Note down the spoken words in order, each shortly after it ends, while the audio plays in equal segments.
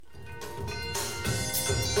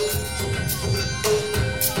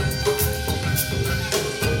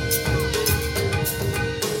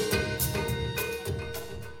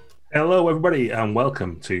Hello, everybody, and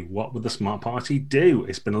welcome to What Would the Smart Party Do?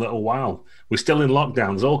 It's been a little while. We're still in lockdown.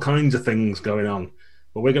 There's all kinds of things going on,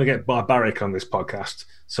 but we're going to get barbaric on this podcast.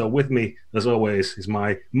 So with me, as always, is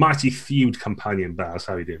my mighty feud companion, Baz.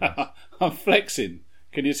 How are you doing, Baz? I'm flexing.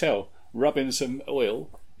 Can you tell? Rubbing some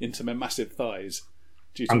oil into my massive thighs.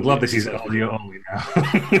 I'm glad this is audio only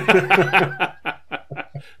now.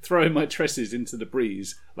 Throwing my tresses into the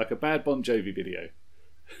breeze like a bad Bon Jovi video.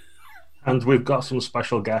 And we've got some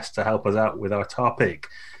special guests to help us out with our topic.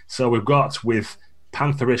 So we've got, with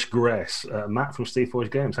Pantherish Grace, Matt from Steve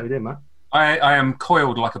Forge Games. How you doing, Matt? I am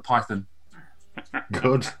coiled like a python.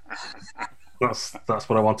 Good. That's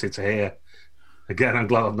what I wanted to hear. Again, I'm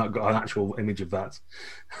glad I've not got an actual image of that.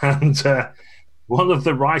 And one of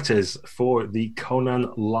the writers for the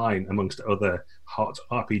Conan line, amongst other hot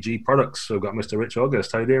RPG products. So we've got Mr. Rich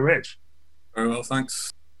August. How you doing, Rich? Very well,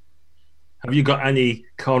 thanks. Have you got any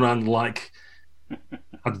Conan-like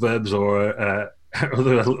adverbs or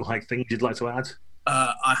other like things you'd like to add?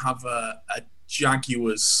 I have a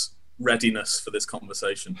Jaguar's readiness for this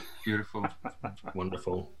conversation. Beautiful.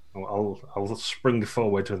 Wonderful. I'll spring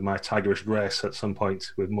forward with my tigerish grace at some point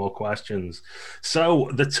with more questions. So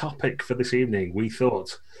the topic for this evening, we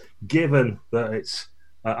thought, given that it's,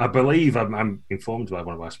 I believe I'm informed by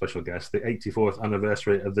one of our special guests, the 84th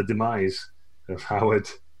anniversary of the demise of Howard,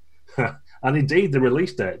 and indeed the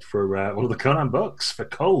release date for one of the Conan books for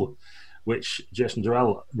Cull, which Jason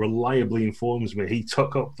Durrell reliably informs me he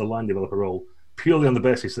took up the line developer role purely on the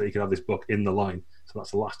basis that he could have this book in the line. So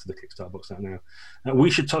that's the last of the Kickstarter books out now. We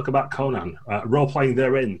should talk about Conan, role-playing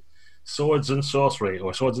therein, swords and sorcery,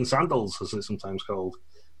 or swords and sandals, as it's sometimes called,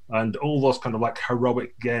 and all those kind of like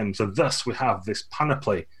heroic games. And thus we have this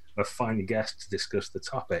panoply of fine guests to discuss the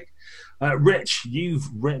topic. Rich, you've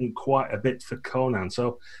written quite a bit for Conan.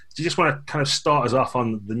 So do you just want to kind of start us off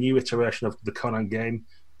on the new iteration of the Conan game,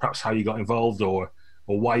 perhaps how you got involved or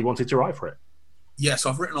why you wanted to write for it? Yes,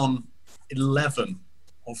 I've written on 11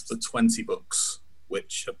 of the 20 books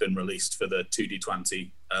which have been released for the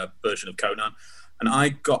 2D20 version of Conan. And I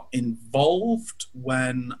got involved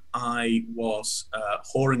when I was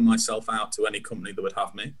whoring myself out to any company that would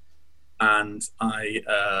have me. And I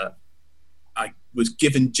was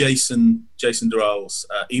given Jason Durrell's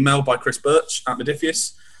email by Chris Birch at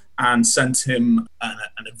Modiphius and sent him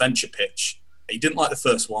an adventure pitch. He didn't like the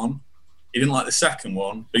first one, he didn't like the second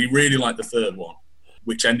one, but he really liked the third one,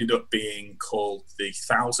 which ended up being called The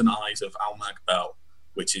Thousand Eyes of Almag Bell,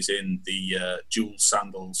 which is in the Jewels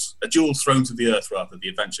Thrones of the Earth, rather, the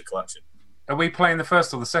adventure collection. Are we playing the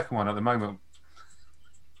first or the second one at the moment?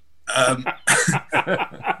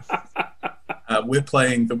 We're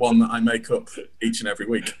playing the one that I make up each and every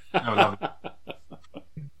week. Oh, love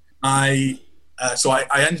it. So I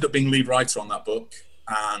ended up being lead writer on that book,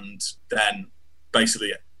 and then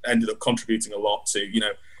basically ended up contributing a lot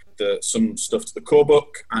to, some stuff to the core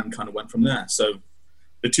book, and kind of went from there. So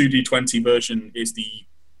the 2D20 version is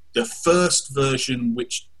the first version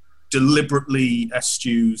which deliberately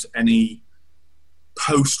eschews any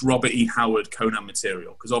post-Robert E. Howard Conan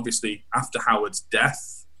material, because obviously after Howard's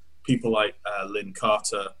death, people like Lynn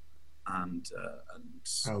Carter and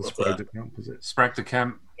Al Sprague de Camp, is it? Sprague de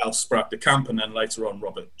Camp. Al Sprague de Camp, and then later on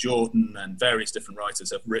Robert Jordan and various different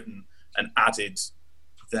writers have written and added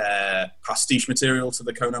their pastiche material to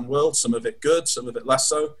the Conan world, some of it good, some of it less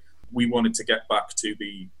so. We wanted to get back to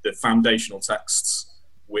the foundational texts,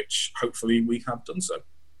 which hopefully we have done so.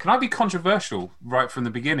 Can I be controversial right from the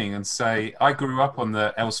beginning and say I grew up on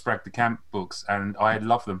the El Sprague de Camp books and I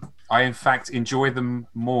love them. I, in fact, enjoy them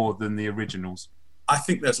more than the originals. I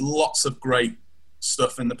think there's lots of great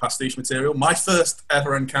stuff in the pastiche material. My first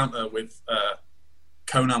ever encounter with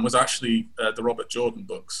Conan was actually the Robert Jordan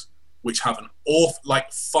books, which have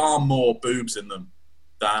far more boobs in them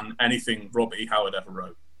than anything Robert E. Howard ever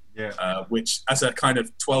wrote. Yeah. Which, as a kind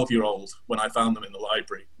of 12-year-old, when I found them in the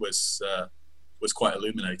library, was quite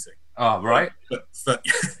illuminating. Oh, right. But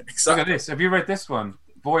exactly. Look at this. Have you read this one?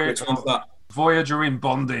 Which one's that? Voyager in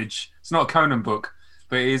Bondage. It's not a Conan book,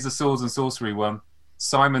 but it is a swords and sorcery one.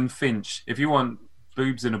 Simon Finch. If you want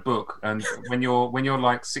boobs in a book, and when you're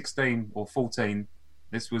like 16 or 14,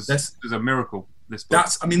 this was a miracle. This book.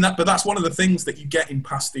 That's one of the things that you get in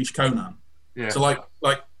pastiche Conan. Yeah. So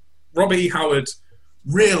like Robert E. Howard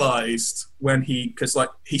realized when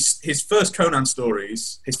his first Conan story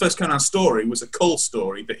was a Cull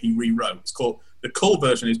story that he rewrote. It's called, the Cull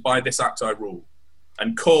version is By This Act I Rule,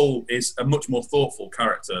 and Cull is a much more thoughtful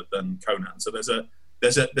character than Conan. So there's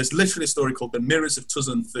literally a story called The Mirrors of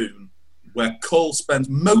Tuzan Thune, where Cull spends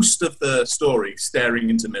most of the story staring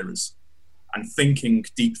into mirrors and thinking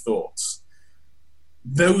deep thoughts.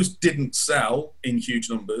 those didn't sell in huge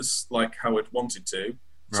numbers like Howard wanted to.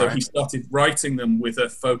 So he started writing them with a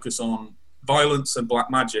focus on violence and black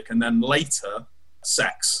magic, and then later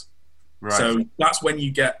sex. Right. So that's when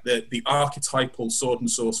you get the archetypal sword and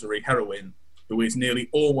sorcery heroine, who is nearly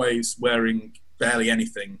always wearing barely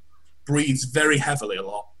anything, breathes very heavily a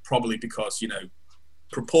lot, probably because,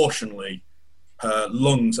 proportionally, her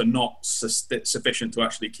lungs are not sufficient to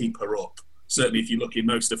actually keep her up. Certainly if you look in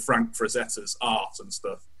most of Frank Frazetta's art and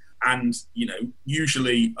stuff. And,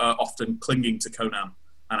 usually often clinging to Conan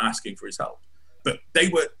and asking for his help. But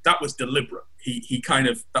that was deliberate. He kind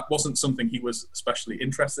of, that wasn't something he was especially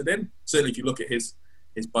interested in. Certainly if you look at his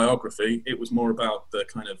biography, it was more about the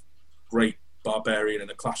kind of great barbarian and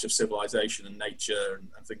a clash of civilization and nature and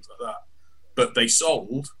things like that. But they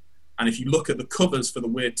sold, and if you look at the covers for the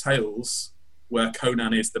Weird Tales, where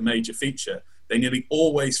Conan is the major feature, they nearly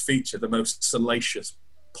always feature the most salacious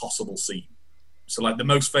possible scene. So like the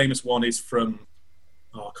most famous one is from,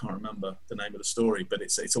 I can't remember the name of the story, but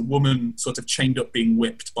it's a woman sort of chained up being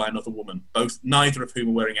whipped by another woman, neither of whom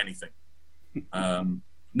are wearing anything.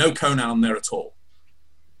 No Conan there at all,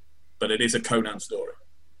 but it is a Conan story.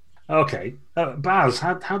 Okay. Baz,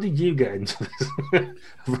 how did you get into this?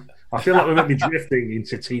 I feel like we might be drifting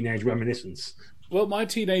into teenage reminiscence. Well, my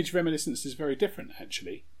teenage reminiscence is very different,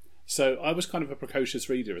 actually. So I was kind of a precocious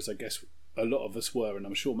reader, as I guess a lot of us were, and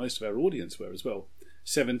I'm sure most of our audience were as well.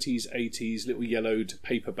 70s, 80s, little yellowed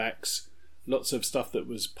paperbacks, lots of stuff that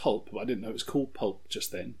was pulp, but I didn't know it was called pulp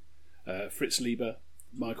just then. Fritz Leiber,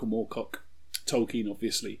 Michael Moorcock, Tolkien,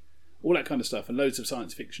 obviously, all that kind of stuff, and loads of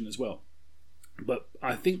science fiction as well. But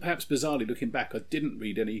I think perhaps bizarrely, looking back, I didn't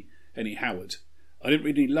read any Howard. I didn't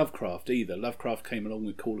read any Lovecraft either. Lovecraft came along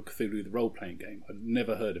with Call of Cthulhu, the role-playing game. I'd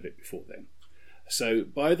never heard of it before then. So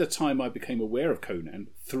by the time I became aware of Conan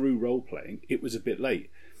through role-playing, it was a bit late.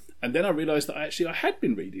 And then I realised that I had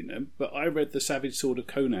been reading them, but I read the Savage Sword of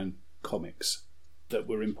Conan comics that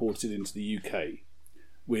were imported into the UK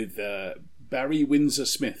with Barry Windsor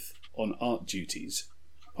Smith on art duties,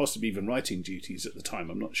 possibly even writing duties at the time,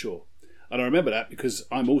 I'm not sure. And I remember that because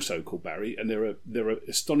I'm also called Barry, and there are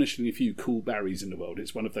astonishingly few cool Barrys in the world.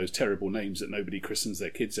 It's one of those terrible names that nobody christens their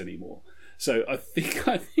kids anymore. So I think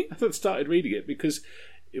I started reading it because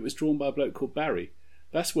it was drawn by a bloke called Barry.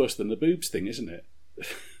 That's worse than the boobs thing, isn't it?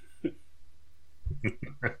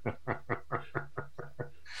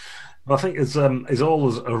 Well, I think as all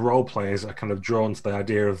as role players are kind of drawn to the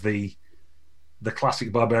idea of the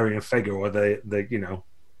classic barbarian figure, where they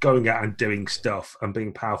going out and doing stuff and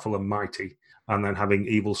being powerful and mighty, and then having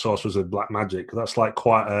evil sorcerers with black magic. That's like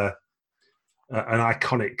quite an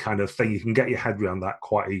iconic kind of thing. You can get your head around that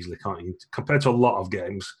quite easily, can't you? Compared to a lot of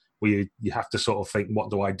games where you have to sort of think, what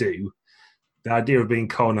do I do? The idea of being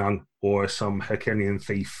Conan or some Herculanean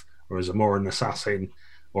thief or a Zamoran assassin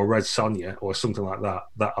or Red Sonja or something like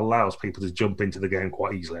that allows people to jump into the game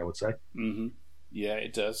quite easily, I would say. Mm-hmm. Yeah,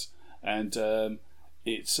 it does. And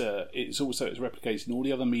it's replicated in all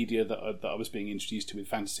the other media that I was being introduced to with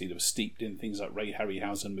fantasy that was steeped in things like Ray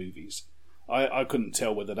Harryhausen movies. I couldn't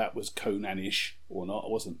tell whether that was Conan-ish or not. I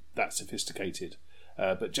wasn't that sophisticated.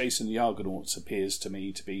 But Jason the Argonauts appears to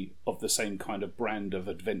me to be of the same kind of brand of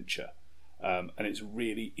adventure. And it's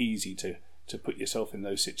really easy to put yourself in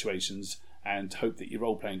those situations and hope that your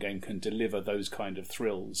role-playing game can deliver those kind of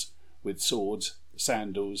thrills with swords,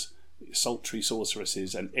 sandals, sultry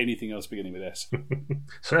sorceresses, and anything else beginning with S.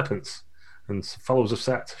 Serpents and followers of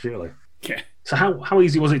Set, surely. Yeah. So how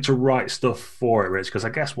easy was it to write stuff for it, Rich? Because I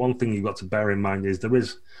guess one thing you've got to bear in mind is there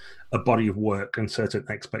is a body of work and certain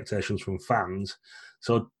expectations from fans.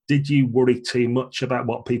 So did you worry too much about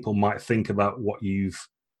what people might think about what you've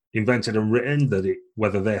invented and written,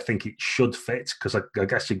 whether they think it should fit? Because I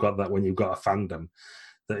guess you've got that when you've got a fandom.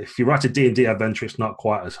 That if you write a D&D adventure, it's not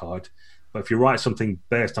quite as hard. But if you write something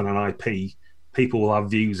based on an IP, people will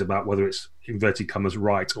have views about whether it's, inverted commas,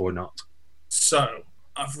 right or not. So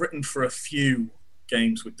I've written for a few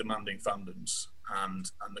games with demanding fandoms, and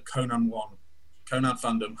the Conan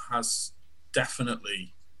fandom has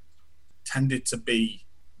definitely tended to be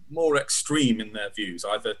more extreme in their views.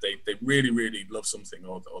 Either they really, really love something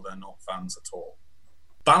or they're not fans at all.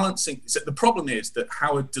 Balancing. So the problem is that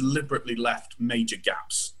Howard deliberately left major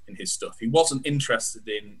gaps in his stuff. He wasn't interested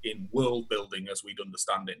in world building as we'd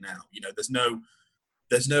understand it now.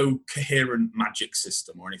 There's no coherent magic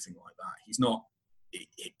system or anything like that. He's not.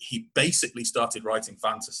 He basically started writing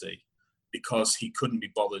fantasy because he couldn't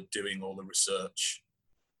be bothered doing all the research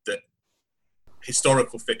that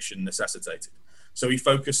historical fiction necessitated. So he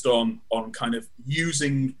focused on kind of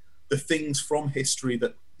using the things from history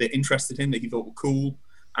that interested him, that he thought were cool,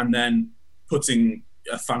 and then putting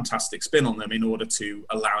a fantastic spin on them in order to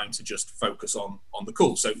allow him to just focus on the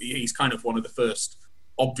cool. So he's kind of one of the first,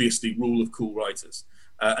 obviously, rule of cool writers.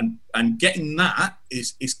 And getting that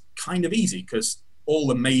is kind of easy because all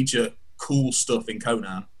the major cool stuff in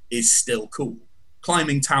Conan is still cool.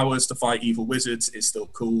 Climbing towers to fight evil wizards is still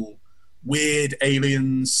cool. Weird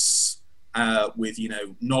aliens with,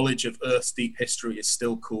 knowledge of Earth's deep history is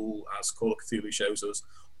still cool, as Call of Cthulhu shows us.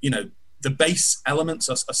 The base elements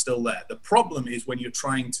are still there. The problem is when you're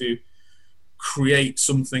trying to create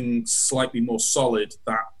something slightly more solid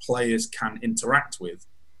that players can interact with,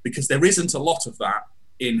 because there isn't a lot of that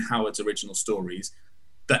in Howard's original stories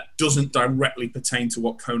that doesn't directly pertain to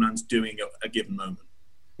what Conan's doing at a given moment.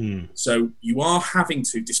 So you are having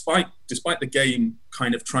to, despite the game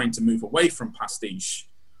kind of trying to move away from pastiche,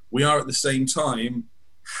 we are at the same time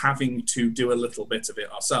having to do a little bit of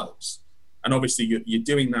it ourselves. And obviously you're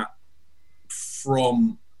doing that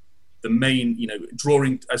from the main,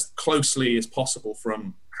 drawing as closely as possible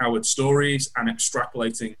from Howard's stories and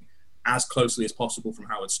extrapolating as closely as possible from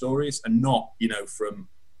Howard's stories and not, from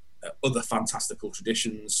other fantastical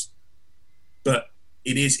traditions. But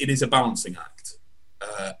it is a balancing act.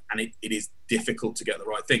 And it is difficult to get the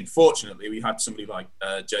right thing. Fortunately, we had somebody like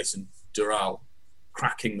Jason Dural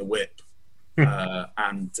cracking the whip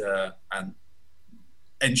and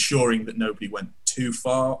ensuring that nobody went too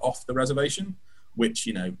far off the reservation, which,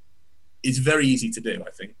 is very easy to do,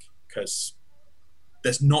 I think, because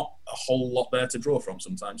there's not a whole lot there to draw from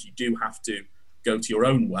sometimes. You do have to go to your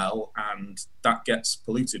own well, and that gets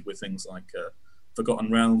polluted with things like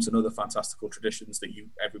Forgotten Realms and other fantastical traditions that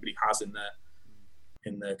everybody has in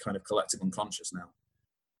their kind of collective unconscious now.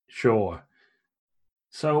 Sure.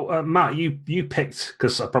 So, Matt, you picked,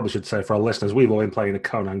 because I probably should say for our listeners, we've all been playing a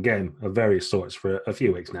Conan game of various sorts for a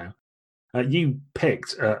few weeks now. You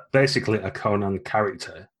picked basically a Conan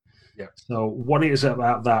character. Yeah. So what is it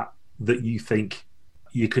about that you think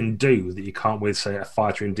you can do that you can't with, say, a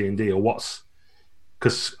fighter in D&D? Or what's...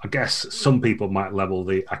 Because I guess some people might level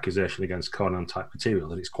the accusation against Conan-type material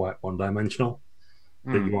that it's quite one-dimensional.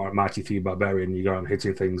 That you are a mighty few barbarian, you go around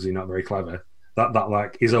hitting things, you're not very clever. That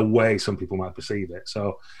like is a way some people might perceive it.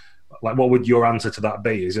 So, like, what would your answer to that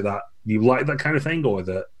be? Is it that you like that kind of thing, or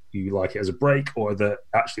that you like it as a break, or that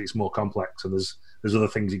actually it's more complex and there's other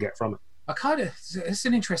things you get from it? It's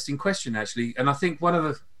an interesting question, actually, and I think one of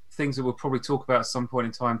the things that we'll probably talk about at some point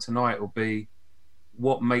in time tonight will be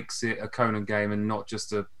what makes it a Conan game and not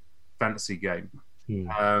just a fantasy game,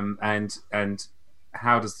 and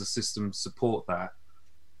how does the system support that?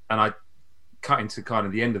 And I cut into kind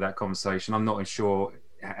of the end of that conversation. I'm not sure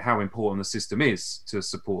how important the system is to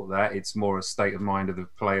support that. It's more a state of mind of the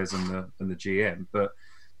players and the GM. But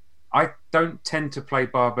I don't tend to play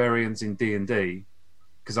barbarians in D&D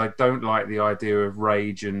because I don't like the idea of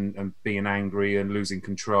rage and being angry and losing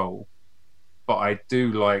control. But I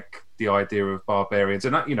do like the idea of barbarians.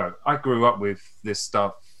 And, I grew up with this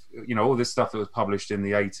stuff, all this stuff that was published in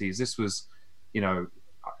the 80s. This was,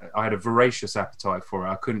 I had a voracious appetite for it.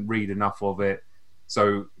 I couldn't read enough of it.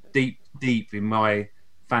 So deep in my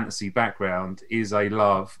fantasy background is a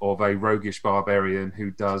love of a roguish barbarian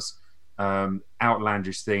who does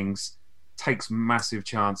outlandish things, takes massive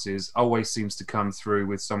chances, always seems to come through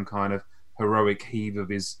with some kind of heroic heave of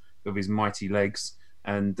his mighty legs.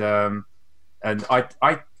 And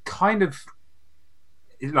I kind of,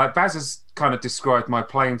 like Baz has kind of described my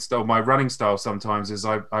playing style, my running style sometimes is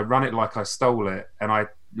I run it like I stole it, and I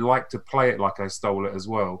like to play it like I stole it as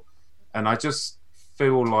well. And I just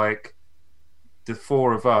feel like the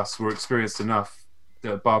four of us were experienced enough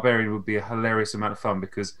that Barbarian would be a hilarious amount of fun,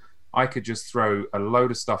 because I could just throw a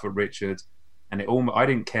load of stuff at Richard, and I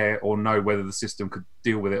didn't care or know whether the system could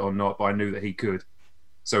deal with it or not, but I knew that he could.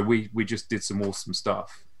 So we just did some awesome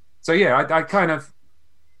stuff. So yeah,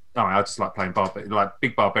 I just like playing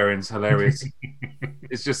big barbarians, hilarious.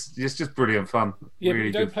 It's just brilliant fun. Yeah, really but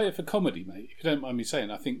you don't good. play it for comedy, mate. If you don't mind me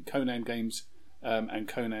saying, I think Conan games and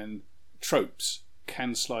Conan tropes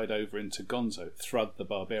can slide over into Gonzo, Thrud the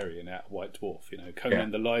Barbarian out of White Dwarf,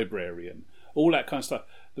 Conan the Librarian, all that kind of stuff.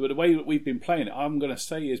 But the way that we've been playing it, I'm going to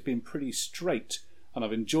say, has been pretty straight, and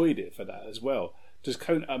I've enjoyed it for that as well.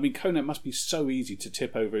 Conan must be so easy to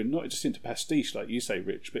tip over, not just into pastiche, like you say,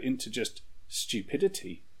 Rich, but into just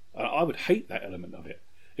stupidity. I would hate that element of it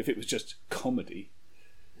if it was just comedy.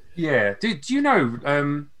 Yeah. Do you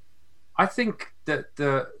know? I think that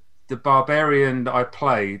the barbarian that I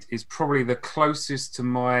played is probably the closest to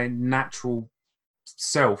my natural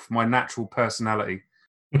self, my natural personality.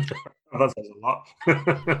 That says a lot.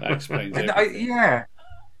 That explains everything. Yeah.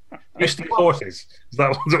 You steal horses. Is that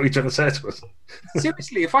what you're trying to say to us?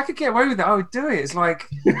 Seriously, if I could get away with it, I would do it. It's like,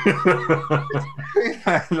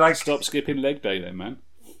 like, Stop skipping leg day then, man.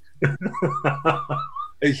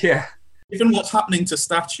 yeah. Given what's happening to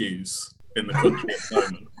statues in the country at the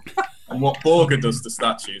moment, and what Borga does to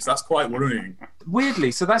statues, that's quite worrying.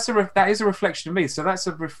 Weirdly, so that is a reflection of me. So that's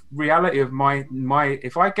a reality of my.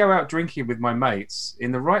 If I go out drinking with my mates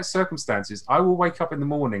in the right circumstances, I will wake up in the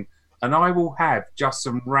morning and I will have just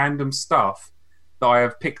some random stuff that I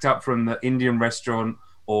have picked up from the Indian restaurant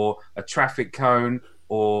or a traffic cone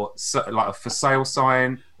or like a for sale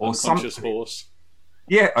sign or Unconscious something. horse.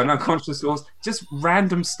 Yeah, an unconscious horse. Just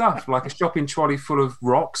random stuff, like a shopping trolley full of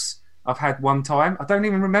rocks I've had one time. I don't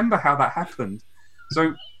even remember how that happened.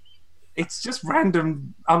 So it's just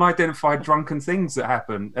random, unidentified drunken things that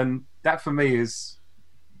happen. And that for me is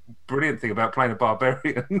a brilliant thing about playing a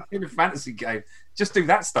barbarian in a fantasy game. Just do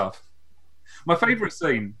that stuff. My favourite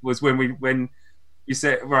scene was when you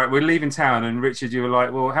said, right, we're leaving town, and Richard, you were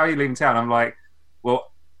like, well, how are you leaving town? I'm like,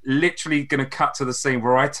 well, literally going to cut to the scene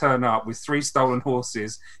where I turn up with 3 stolen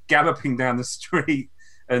horses galloping down the street,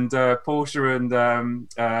 and Portia and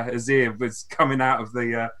Azir was coming out of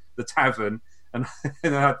the tavern, and I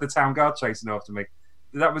had the town guard chasing after me.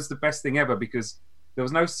 That was the best thing ever, because there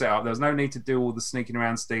was no setup, there was no need to do all the sneaking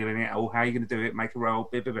around, stealing it, how are you going to do it, make a roll,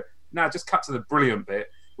 blah, blah, blah. No, just cut to the brilliant bit,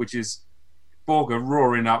 which is Borga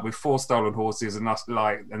roaring up with 4 stolen horses and us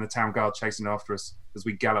and the town guard chasing after us as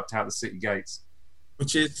we galloped out the city gates.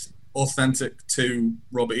 Which is authentic to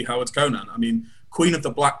Robert E. Howard's Conan. I mean, Queen of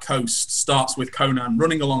the Black Coast starts with Conan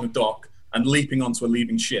running along a dock and leaping onto a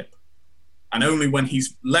leaving ship. And only when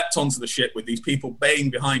he's leapt onto the ship with these people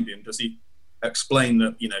baying behind him does he explain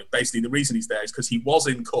that, basically the reason he's there is because he was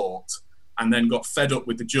in court and then got fed up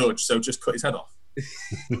with the judge, so just cut his head off.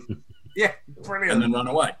 Yeah, brilliant. And then ran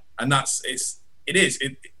away. And I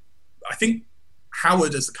think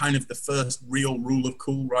Howard, as kind of the first real rule of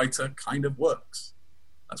cool writer, kind of works.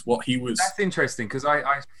 That's what he was. That's interesting, because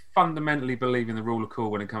I fundamentally believe in the rule of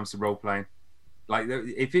cool when it comes to role playing. Like,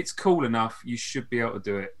 if it's cool enough, you should be able to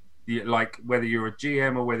do it. Like, whether you're a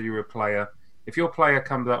GM or whether you're a player, if your player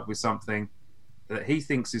comes up with something that he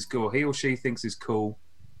thinks is cool, he or she thinks is cool,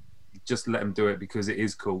 just let them do it because it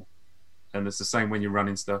is cool. And it's the same when you're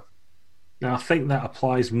running stuff. Now, I think that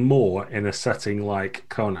applies more in a setting like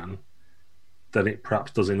Conan than it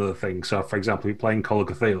perhaps does in other things. So, for example, you're playing Call of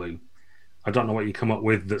Cthulhu, I don't know what you come up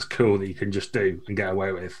with that's cool that you can just do and get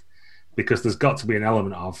away with, because there's got to be an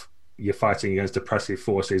element of you're fighting against oppressive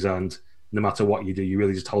forces, and no matter what you do, you're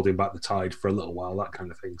really just holding back the tide for a little while, that kind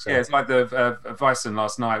of thing. So, yeah, it's like the Vyson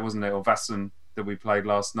last night, wasn't it? Or Vasson that we played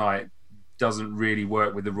last night doesn't really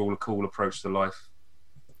work with the rule of cool approach to life.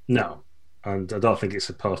 No, and I don't think it's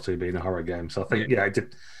supposed to be in a horror game. So I think,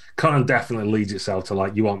 Conan definitely leads itself to,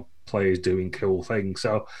 like, you want players doing cool things.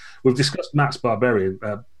 So we've discussed Matt's Barbarian.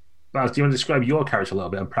 Baz, do you want to describe your character a little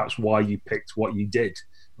bit and perhaps why you picked what you did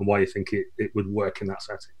and why you think it would work in that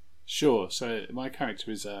setting? Sure. So my character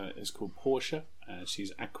is called Portia.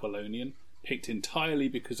 She's Aquilonian, picked entirely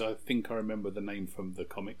because I think I remember the name from the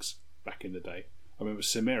comics back in the day. I remember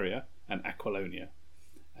Cimmeria and Aquilonia,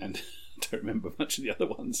 and I don't remember much of the other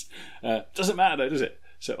ones. Doesn't matter though, does it?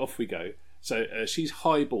 So off we go. So she's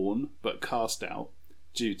highborn but cast out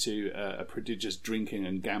due to a prodigious drinking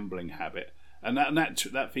and gambling habit. And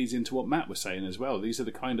that feeds into what Matt was saying as well. These are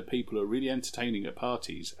the kind of people who are really entertaining at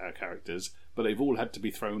parties, our characters, but they've all had to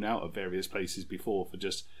be thrown out of various places before for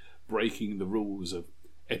just breaking the rules of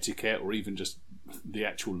etiquette or even just the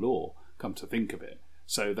actual law, come to think of it.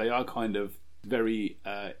 So they are kind of very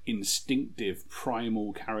instinctive,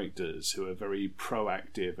 primal characters who are very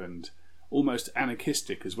proactive and almost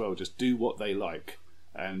anarchistic as well, just do what they like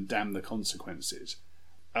and damn the consequences.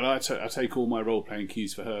 And I take all my role-playing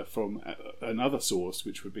cues for her from another source,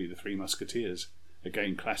 which would be The Three Musketeers.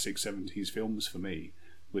 Again, classic 70s films for me,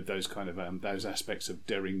 with those kind of those aspects of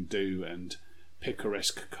daring do and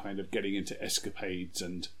picaresque kind of getting into escapades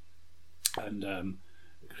and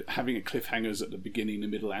having a cliffhangers at the beginning, the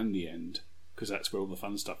middle, and the end, because that's where all the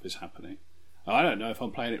fun stuff is happening. I don't know if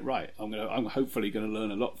I'm playing it right. I'm hopefully going to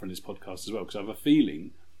learn a lot from this podcast as well, because I have a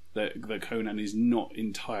feeling that Conan is not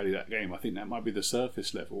entirely that game. I think that might be the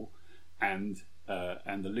surface level, and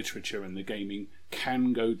the literature and the gaming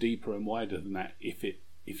can go deeper and wider than that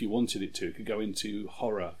if you wanted it to. It could go into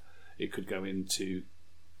horror, it could go into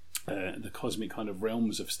the cosmic kind of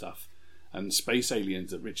realms of stuff, and space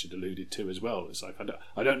aliens that Richard alluded to as well. It's like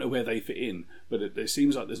I don't know where they fit in, but it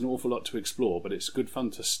seems like there's an awful lot to explore. But it's good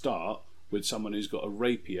fun to start with someone who's got a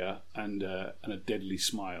rapier and a deadly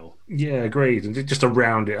smile. Yeah, agreed. And just to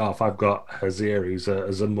round it off, I've got Hazir, who's a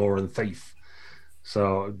Zamoran thief.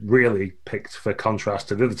 So really picked for contrast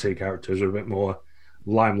to the other two characters who are a bit more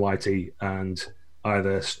limelighty and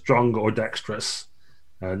either strong or dexterous,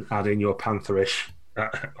 and add in your pantherish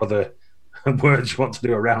other words you want to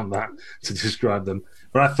do around that to describe them.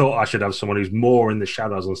 But I thought I should have someone who's more in the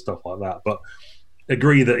shadows and stuff like that. But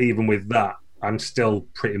agree that even with that, I'm still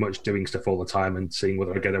pretty much doing stuff all the time and seeing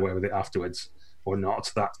whether I get away with it afterwards or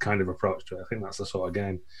not. That kind of approach to it. I think that's the sort of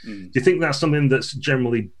game. Do you think that's something that's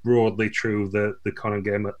generally broadly true, the Conan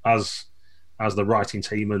game, as the writing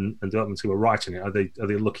team and development team are writing it? Are they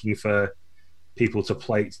looking for people to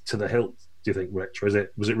play it to the hilt, do you think, Rich? Or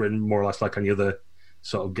was it written more or less like any other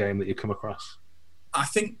sort of game that you come across? I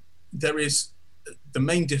think there is the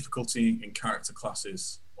main difficulty in character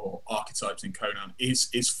classes or archetypes in Conan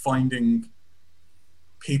is finding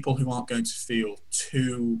people who aren't going to feel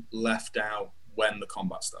too left out when the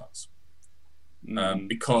combat starts.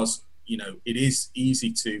 Because, you know, it is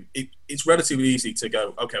easy to... It's relatively easy to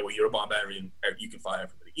go, okay, well, you're a barbarian, you can fight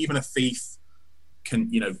everybody. Even a thief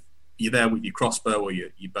can, you know, you're there with your crossbow or your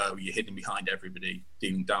bow, you're hidden behind everybody,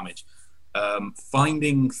 dealing damage.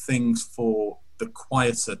 Finding things for the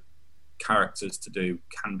quieter characters to do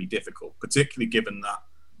can be difficult, particularly given that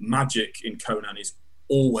magic in Conan is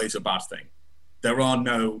always a bad thing.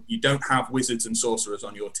 You don't have wizards and sorcerers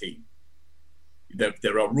on your team.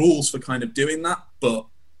 There are rules for kind of doing that, but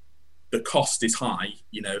the cost is high.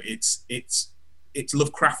 You know, it's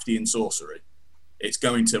Lovecraftian sorcery. It's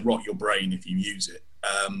going to rot your brain if you use it,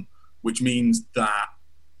 which means that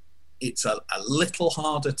it's a little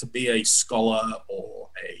harder to be a scholar or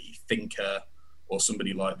a thinker or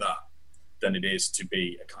somebody like that than it is to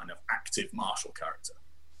be a kind of active martial character.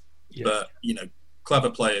 Yeah. But, you know, clever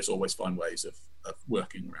players always find ways of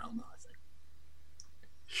working around that, I think.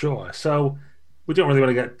 Sure. So we don't really want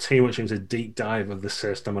to get too much into deep dive of the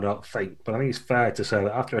system, I don't think, but I think it's fair to say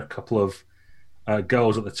that after a couple of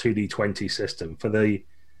goals at the 2D20 system,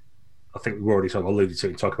 I think we've already sort of alluded to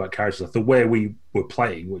it, talk about characters, the way we were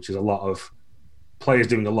playing, which is a lot of players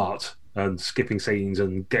doing a lot and skipping scenes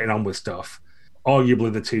and getting on with stuff.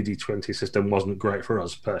 Arguably, the 2D20 system wasn't great for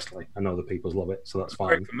us personally. I know the peoples love it, so that's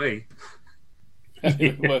fine. Great for me.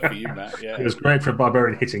 It worked for you, Matt. Yeah, it was great for a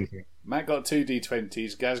barbarian hitting thing. Matt got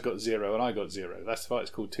 2D20s, Gaz got 0, and I got 0. That's why it's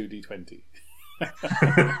called 2D20.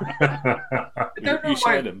 I don't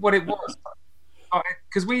know what it was,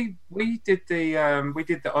 because we did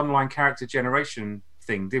the online character generation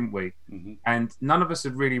thing, didn't we? Mm-hmm. And none of us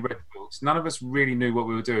had really read books. None of us really knew what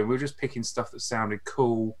we were doing. We were just picking stuff that sounded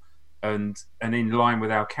cool and in line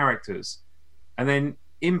with our characters. And then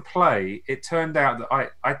in play, it turned out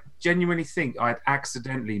that I genuinely think I'd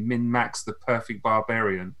accidentally min-maxed the perfect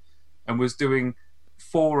barbarian and was doing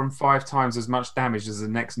 4 and 5 times as much damage as the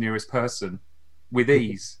next nearest person with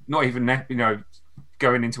ease. Not even, you know,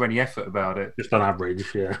 going into any effort about it. Just on average,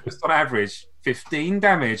 yeah. Just on average, 15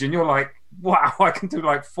 damage, and you're like, wow, I can do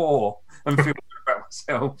like 4 and feel good about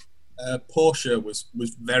myself. Portia was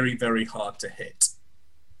very, very hard to hit.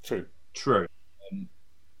 True.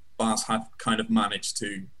 Baz had kind of managed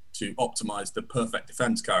to optimize the perfect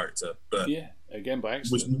defense character, but yeah, again by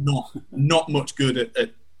accident, was not much good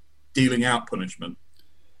at dealing out punishment.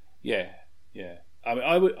 Yeah. I mean,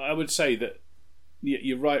 I would say that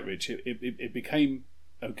you're right, Rich. It became,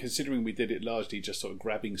 considering we did it largely just sort of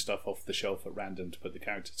grabbing stuff off the shelf at random to put the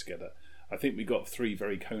characters together. I think we got 3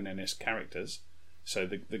 very Conan-esque characters, so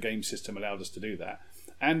the game system allowed us to do that.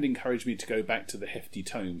 And encouraged me to go back to the hefty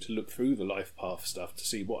tome to look through the life path stuff to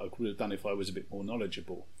see what I could have done if I was a bit more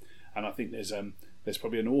knowledgeable. And I think there's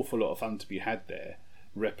probably an awful lot of fun to be had there,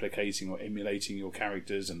 replicating or emulating your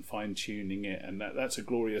characters and fine-tuning it. And that's a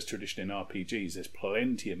glorious tradition in RPGs. There's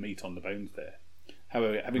plenty of meat on the bones there.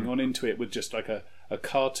 However, having gone into it with just like a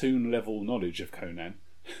cartoon-level knowledge of Conan,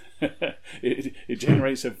 it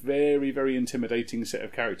generates a very, very intimidating set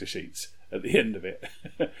of character sheets at the end of it.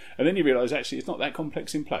 And then you realise actually it's not that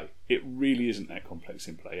complex in play. It really isn't that complex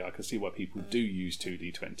in play. I can see why people do use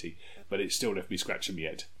 2D20, but it still left me scratching my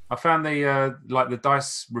head. I found the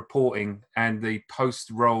dice reporting and the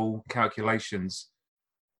post-roll calculations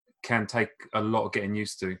can take a lot of getting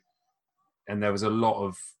used to. And there was a lot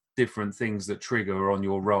of different things that trigger on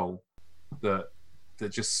your roll that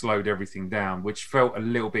just slowed everything down, which felt a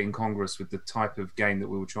little bit incongruous with the type of game that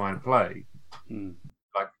we were trying to play.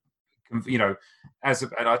 Like, you know, and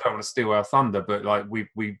I don't want to steal our thunder, but like we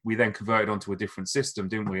then converted onto a different system,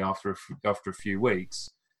 didn't we? After a few weeks,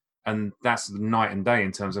 and that's night and day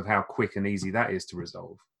in terms of how quick and easy that is to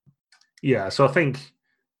resolve. Yeah, so I think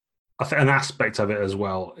an aspect of it as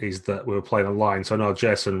well is that we were playing online. So I know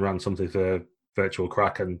Jason ran something for Virtual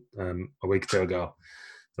Kraken a week or two ago.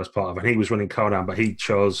 That's part of it. And he was running Conan, but he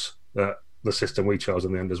chose that the system we chose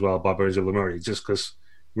in the end as well, Barbarians of Lemuria, just because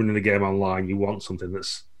running the game online, you want something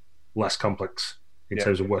that's less complex in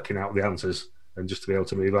terms of working out the answers and just to be able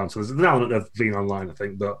to move on. So there's an element of being online, I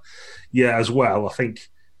think. But yeah, as well, I think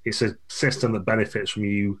it's a system that benefits from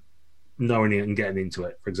you knowing it and getting into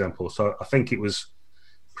it, for example. So I think it was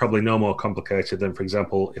probably no more complicated than, for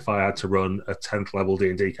example, if I had to run a 10th level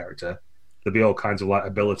D&D character, there'd be all kinds of like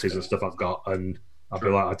abilities and stuff I've got, and I'd be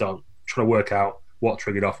like, I don't try to work out what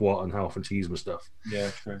triggered off what and how often to use my stuff. Yeah,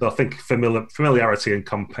 true. So I think familiarity and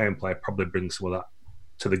campaign play probably brings some of that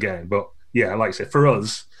to the game. But yeah, like I said, for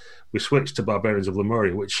us, we switched to Barbarians of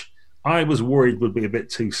Lemuria, which I was worried would be a bit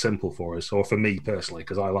too simple for us, or for me personally,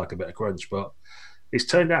 because I like a bit of crunch. But it's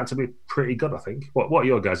turned out to be pretty good, I think. What are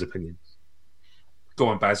your guys' opinions? Go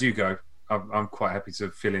on, Baz, you go. I'm quite happy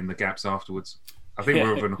to fill in the gaps afterwards. I think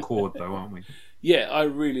we're of an accord, though, aren't we? Yeah, I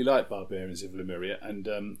really like Barbarians of Lemuria, and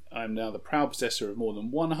I'm now the proud possessor of more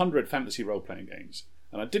than 100 fantasy role-playing games.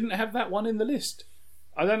 And I didn't have that one in the list.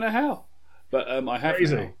 I don't know how, but I have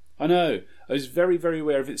now. I know. I was very, very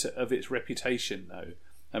aware of its reputation, though,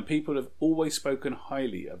 and people have always spoken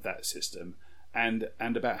highly of that system and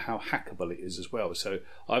about how hackable it is as well. So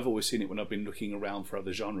I've always seen it when I've been looking around for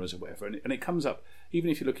other genres or whatever, and it comes up, even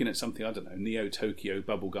if you're looking at something, I don't know, Neo-Tokyo,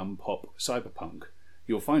 bubblegum, pop, cyberpunk,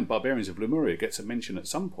 you'll find Barbarians of Lemuria gets a mention at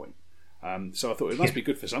some point. So I thought it must be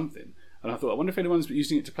good for something. And I thought, I wonder if anyone's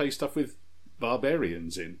using it to play stuff with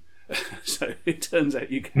barbarians in. So it turns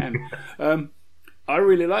out you can. I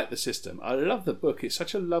really like the system. I love the book. It's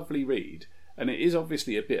such a lovely read. And it is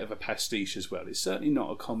obviously a bit of a pastiche as well. It's certainly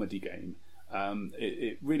not a comedy game.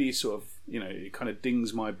 It really sort of, it kind of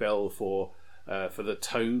dings my bell for the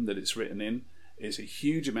tone that it's written in. There's a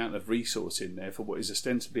huge amount of resource in there for what is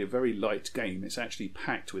ostensibly a very light game. It's actually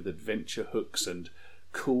packed with adventure hooks and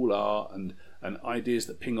cool art and ideas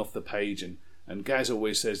that ping off the page. And Gaz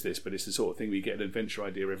always says this, but it's the sort of thing where you get an adventure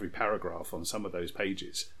idea every paragraph on some of those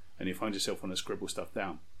pages, and you find yourself want to scribble stuff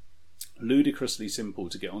down. Ludicrously simple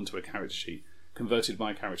to get onto a character sheet. Converted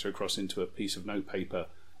my character across into a piece of notepaper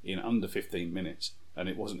in under 15 minutes, and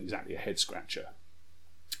it wasn't exactly a head scratcher.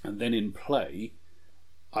 And then in play,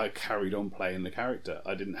 I carried on playing the character.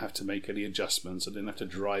 I didn't have to make any adjustments. I didn't have to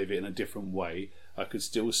drive it in a different way. I could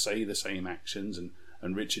still say the same actions,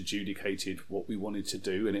 and Rich adjudicated what we wanted to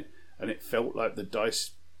do, and it felt like the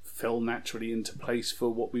dice fell naturally into place for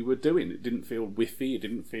what we were doing. It didn't feel whiffy. It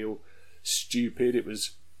didn't feel stupid.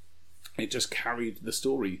 It just carried the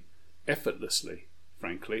story effortlessly,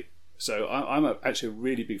 frankly. So I'm actually a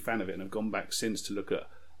really big fan of it, and I've gone back since to look at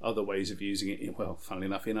other ways of using it. Well, funnily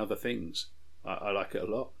enough, in other things. I like it a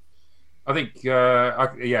lot. I think,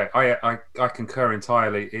 I concur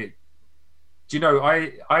entirely. Do you know,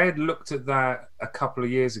 I had looked at that a couple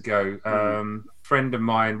of years ago. Friend of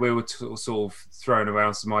mine, we were sort of throwing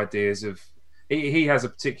around some ideas of. He has a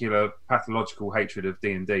particular pathological hatred of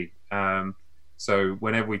D&D. So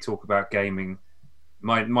whenever we talk about gaming,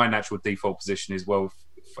 my natural default position is, well,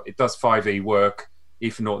 it does 5e work.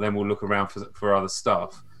 If not, then we'll look around for other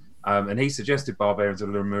stuff. And he suggested Barbarians of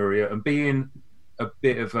Lemuria, and being a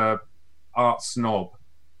bit of a art snob,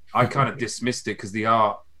 I kind of dismissed it because the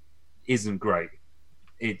art isn't great.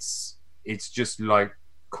 It's just like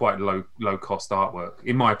quite low cost artwork,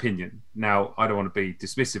 in my opinion. Now, I don't want to be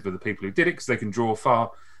dismissive of the people who did it because they can draw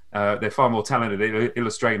they're far more talented at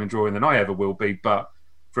illustrating and drawing than I ever will be. But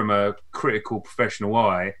from a critical professional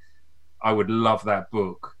eye, I would love that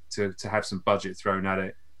book to have some budget thrown at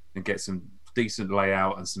it and get some decent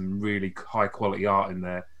layout and some really high quality art in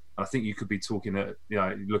there. And I think you could be looking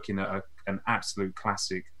at an absolute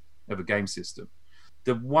classic of a game system.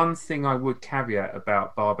 The one thing I would caveat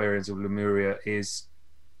about Barbarians of Lemuria is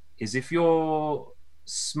if you're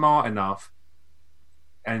smart enough,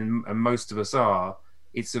 and most of us are,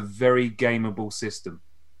 it's a very gameable system.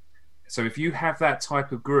 So if you have that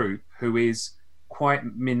type of group who is quite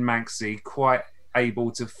min-maxy, quite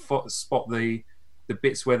able to spot the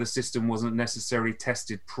bits where the system wasn't necessarily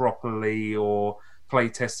tested properly or play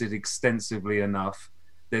tested extensively enough,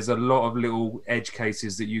 there's a lot of little edge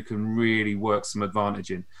cases that you can really work some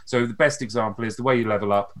advantage in. So the best example is the way you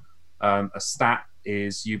level up. A stat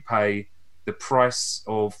is you pay the price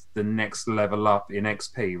of the next level up in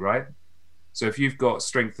XP, right? So if you've got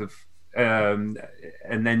strength of, and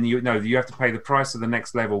then you have to pay the price of the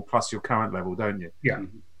next level plus your current level, don't you? Yeah.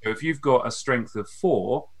 So if you've got a strength of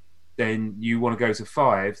 4, then you want to go to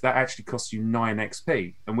 5. That actually costs you 9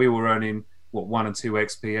 XP, and we were earning 1 and 2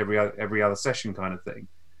 XP every other session, kind of thing.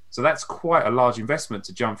 So that's quite a large investment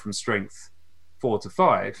to jump from strength 4 to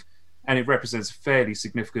 5, and it represents a fairly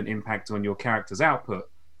significant impact on your character's output.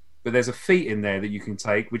 but there's a feat in there that you can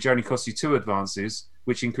take, which only costs you 2 advances,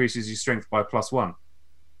 which increases your strength by +1.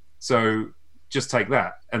 So just take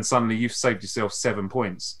that, and suddenly you've saved yourself 7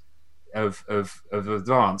 points of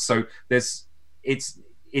advance. So there's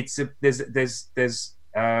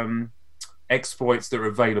exploits that are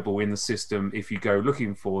available in the system if you go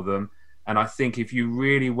looking for them. And I think if you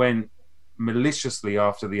really went maliciously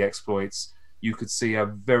after the exploits, you could see a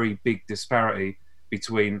very big disparity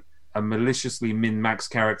between a maliciously min-max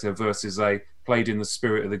character versus a played in the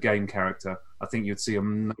spirit of the game character. I think you'd see a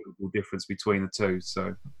notable difference between the two.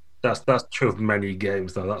 So that's true of many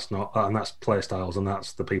games, though. That's not, and that's play styles, and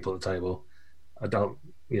that's the people at the table. I don't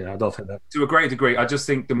think that. To a great degree, I just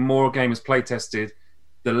think the more a game is play tested,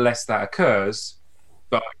 the less that occurs.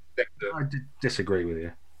 But I disagree with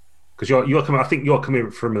you, because you're coming. I think you're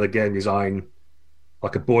coming from the game design,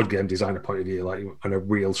 like a board game designer point of view, like, and a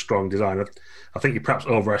real strong designer. I think you're perhaps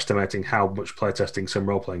overestimating how much playtesting some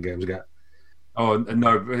role-playing games get. Oh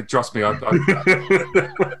no! Trust me, I look at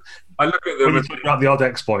them. When you talk about the odd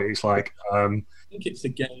exploit, it's like I think it's a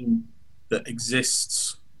game that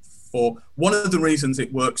exists for one of the reasons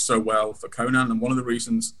it works so well for Conan, and one of the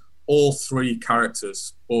reasons all 3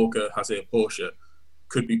 characters, Borga, Hazir, Portia,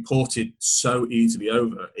 could be ported so easily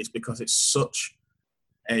over, is because it's such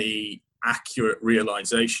a accurate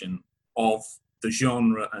realization of the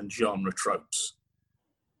genre and genre tropes.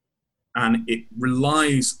 And it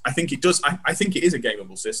relies, I think it does, I think it is a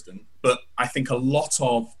gameable system, but I think a lot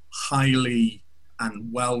of highly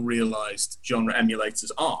and well-realized genre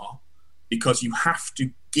emulators are, because you have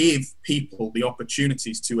to give people the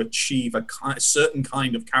opportunities to achieve a certain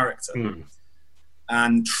kind of character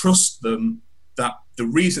and trust them that the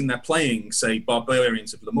reason they're playing, say,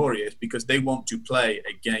 Barbarians of Lemuria, is because they want to play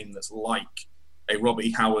a game that's like a Robert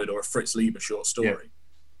E. Howard or a Fritz Leiber short story.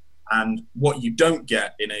 Yeah. And what you don't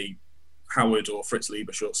get in a Howard or Fritz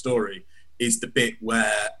Leiber short story is the bit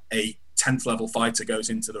where a 10th level fighter goes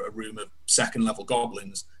into a room of 2nd level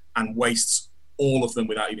goblins and wastes all of them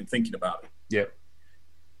without even thinking about it. Yeah.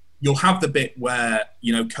 You'll have the bit where,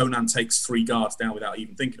 Conan takes 3 guards down without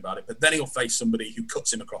even thinking about it, but then he'll face somebody who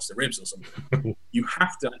cuts him across the ribs or something. You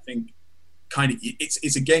have to, I think,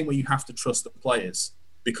 it's a game where you have to trust the players,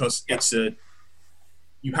 because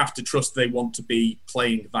you have to trust they want to be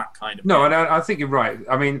playing that kind of game. No, and I think you're right.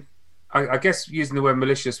 I mean, I guess using the word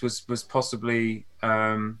malicious was possibly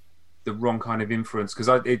the wrong kind of influence, because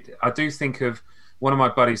I do think of one of my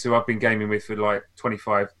buddies who I've been gaming with for like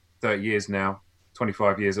 25, 30 years now,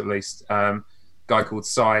 25 years at least, guy called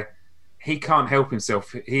Sai. He can't help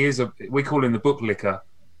himself. We call him the book licker,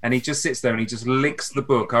 and he just sits there and he just licks the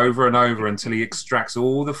book over and over until he extracts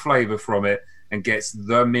all the flavour from it and gets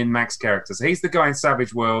the min-max character. So he's the guy in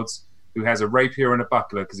Savage Worlds who has a rapier and a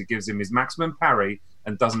buckler because it gives him his maximum parry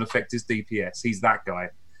and doesn't affect his DPS. He's that guy,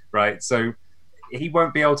 right? So he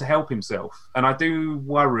won't be able to help himself. And I do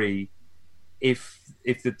worry if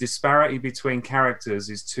the disparity between characters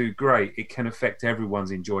is too great, it can affect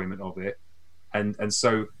everyone's enjoyment of it. And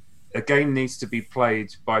so a game needs to be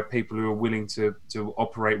played by people who are willing to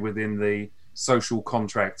operate within the social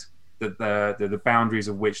contract that the boundaries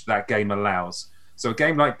of which that game allows. So a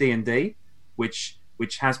game like D&D, which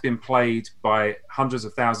has been played by hundreds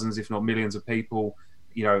of thousands, if not millions of people,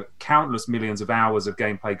 countless millions of hours of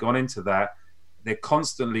gameplay gone into that. They're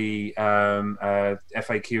constantly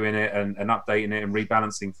FAQing it and updating it and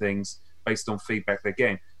rebalancing things based on feedback they're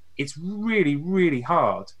getting. It's really, really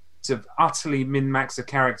hard to utterly min-max a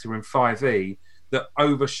character in 5e that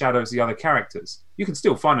overshadows the other characters. You can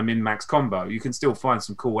still find a min-max combo. You can still find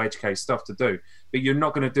some cool edge case stuff to do, but you're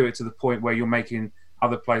not going to do it to the point where you're making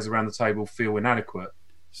other players around the table feel inadequate.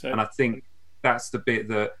 And I think that's the bit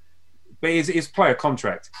that... But it's player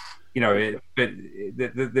contract. But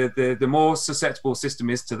the more susceptible a system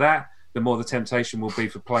is to that, the more the temptation will be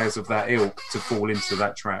for players of that ilk to fall into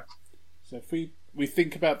that trap. So if we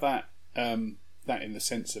think about that that in the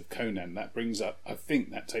sense of Conan, that brings up, I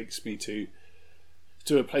think that takes me to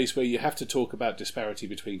a place where you have to talk about disparity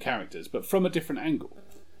between characters, but from a different angle.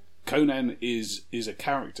 Conan is a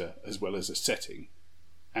character as well as a setting,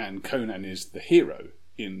 and Conan is the hero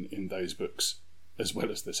in those books as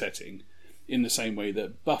well as the setting, in the same way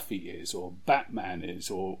that Buffy is, or Batman is,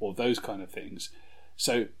 or those kind of things.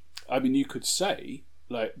 So, I mean, you could say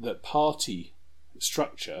like that party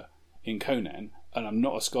structure in Conan, and I'm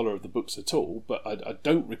not a scholar of the books at all, but I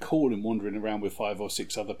don't recall him wandering around with 5 or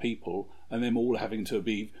 6 other people and them all having to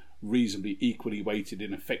be reasonably equally weighted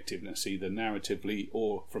in effectiveness, either narratively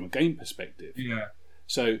or from a game perspective. Yeah.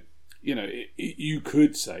 So you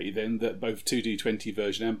could say then that both 2D20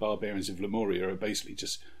 version and Barbarians of Lemuria are basically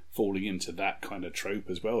just falling into that kind of trope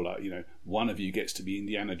as well. Like, one of you gets to be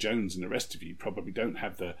Indiana Jones and the rest of you probably don't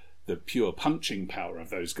have the pure punching power of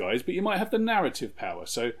those guys, but you might have the narrative power.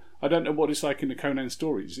 So I don't know what it's like in the Conan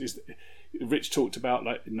stories. Rich talked about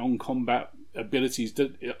like non-combat abilities.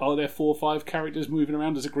 Are there 4 or 5 characters moving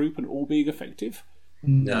around as a group and all being effective?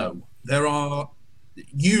 No. There are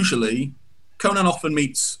usually... Conan often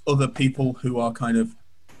meets other people who are kind of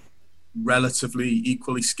relatively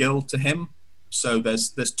equally skilled to him. So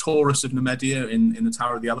there's Taurus of Numidia in the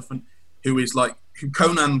Tower of the Elephant, who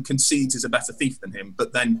Conan concedes is a better thief than him,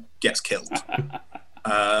 but then gets killed.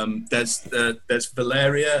 There's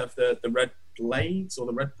Valeria of the Red Blades or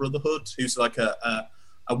the Red Brotherhood, who's like a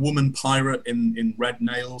woman pirate in red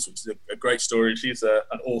nails, which is a great story. She's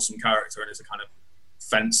an awesome character and is a kind of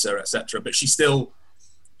fencer, etc. But she still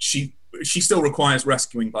requires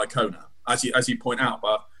rescuing by Conan, as you point out.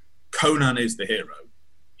 But Conan is the hero.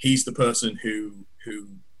 He's the person who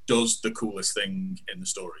does the coolest thing in the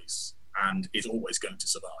stories and is always going to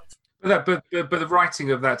survive. But the writing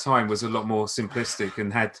of that time was a lot more simplistic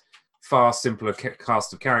and had far simpler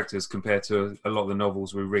cast of characters compared to a lot of the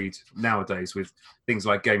novels we read nowadays, with things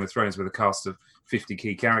like Game of Thrones with a cast of 50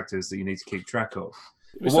 key characters that you need to keep track of.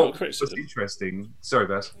 It's not a criticism. What's interesting... Sorry,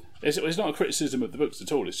 Bess. It's not a criticism of the books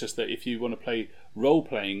at all. It's just that if you want to play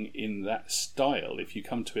role-playing in that style, if you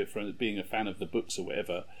come to it from being a fan of the books or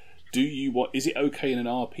whatever, is it okay in an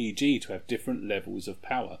RPG to have different levels of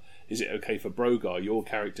power? Is it okay for Brogar, your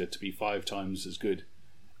character, to be 5 times as good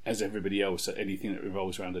as everybody else at anything that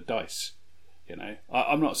revolves around a dice?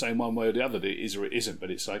 I'm not saying one way or the other that it is or it isn't, but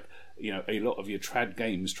it's like, a lot of your trad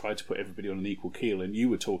games try to put everybody on an equal keel, and you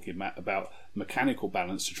were talking, Matt, about mechanical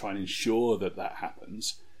balance to try and ensure that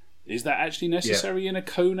happens. Is that actually necessary in a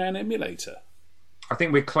Conan emulator? I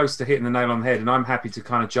think we're close to hitting the nail on the head, and I'm happy to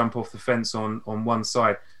kind of jump off the fence on one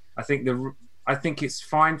side. I think it's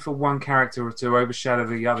fine for one character to overshadow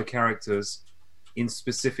the other characters in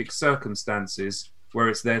specific circumstances where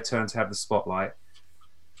it's their turn to have the spotlight.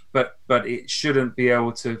 But it shouldn't be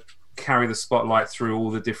able to carry the spotlight through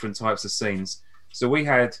all the different types of scenes. So we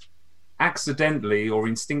had accidentally or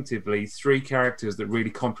instinctively 3 characters that really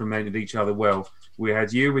complemented each other well. We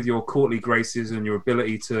had you with your courtly graces and your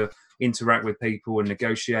ability to interact with people and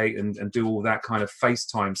negotiate and do all that kind of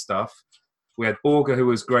FaceTime stuff. We had Borga, who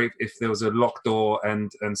was great if there was a locked door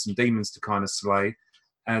and some demons to kind of slay.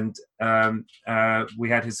 And we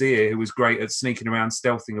had Hazir, who was great at sneaking around,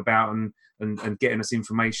 stealthing about and getting us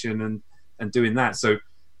information and doing that. So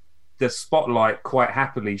the spotlight quite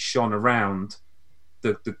happily shone around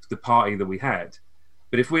the party that we had.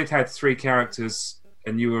 But if we had 3 characters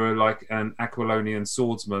and you were like an Aquilonian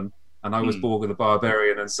swordsman and I was Borga the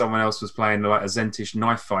Barbarian and someone else was playing like a Zentish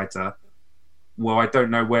knife fighter, well, I don't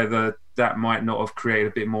know whether that might not have created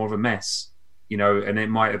a bit more of a mess, and it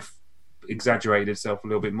might have exaggerated itself a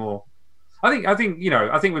little bit more. I think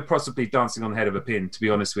we're possibly dancing on the head of a pin, to be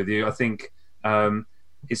honest with you. I think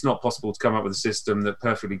it's not possible to come up with a system that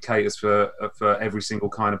perfectly caters for every single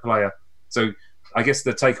kind of player. So I guess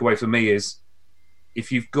the takeaway for me is,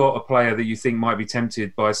 if you've got a player that you think might be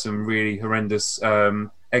tempted by some really horrendous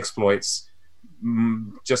exploits,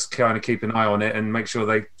 just kind of keep an eye on it and make sure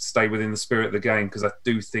they stay within the spirit of the game, because I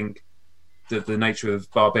do think that the nature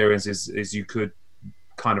of Barbarians is you could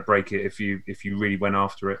kind of break it if you really went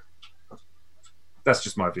after it. That's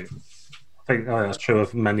just my view. I think that's true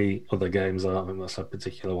of many other games. I don't think that's a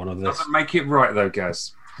particular one of this. Doesn't make it right though,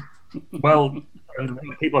 Gaz. Well,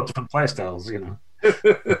 people have different play styles, the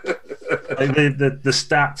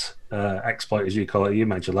stat exploit, as you call it, you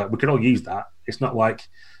mentioned, like we can all use that. It's not like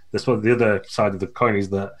the other side of the coin is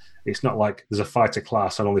that it's not like there's a fighter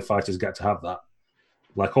class and only fighters get to have that.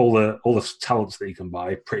 Like all the talents that you can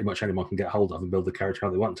buy, pretty much anyone can get hold of and build the character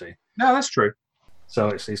how they want to. No, that's true. So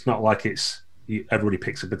it's not like everybody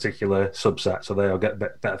picks a particular subset, so they'll get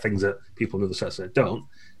better things that people in other sets that don't.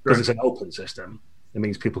 Because it's an open system, it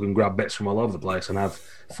means people can grab bits from all over the place and have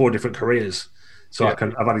 4 different careers. So I've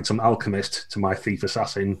added some alchemist to my thief,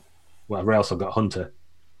 assassin, whatever else. I've got hunter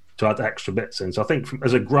to add extra bits in. So I think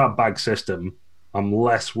as a grab bag system, I'm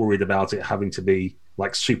less worried about it having to be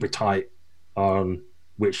like super tight on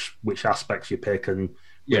which aspects you pick and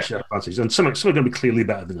which advantages. And some are going to be clearly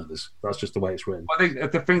better than others. That's just the way it's written. I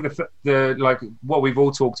think the thing that like what we've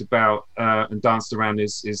all talked about and danced around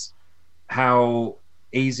is how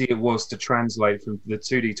easy it was to translate from the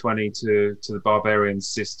 2D20 to the Barbarian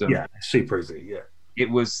system. Yeah, super easy. Yeah,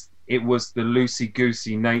 it was the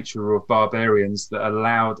loosey-goosey nature of Barbarians that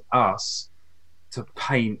allowed us to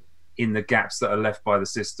paint in the gaps that are left by the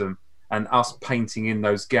system. and us painting in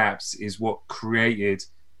those gaps is what created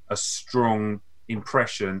a strong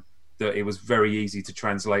impression that it was very easy to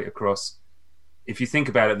translate across. If you think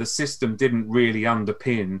about it, the system didn't really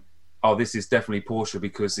underpin, oh, this is definitely Portia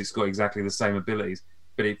because it's got exactly the same abilities,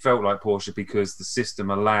 but it felt like Portia because the system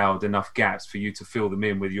allowed enough gaps for you to fill them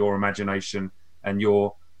in with your imagination and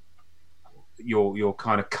your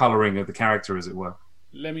kind of colouring of the character, as it were.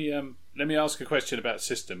 Let me ask a question about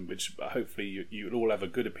system, which hopefully you'll all have a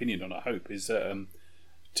good opinion on. I hope is that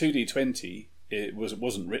 2D20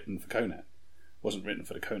 wasn't written for Conan, wasn't written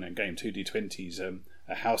for the Conan game. 2D20 is a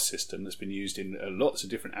house system that's been used in lots of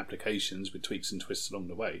different applications with tweaks and twists along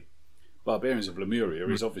the way. Barbarians of Lemuria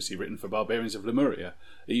is obviously written for Barbarians of Lemuria,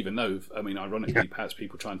 even though, I mean, ironically, perhaps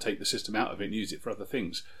people try and take the system out of it and use it for other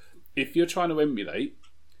things. If you're trying to emulate,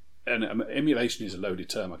 and emulation is a loaded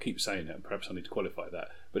term, I keep saying it, and perhaps I need to qualify that,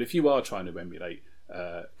 but if you are trying to emulate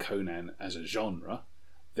Conan as a genre,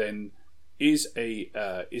 then is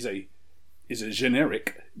a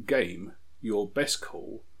generic game your best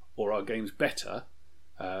call, or are games better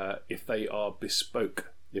if they are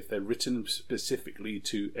bespoke, if they're written specifically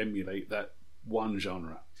to emulate that one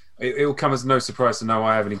genre? It will come as no surprise to know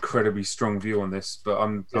I have an incredibly strong view on this, but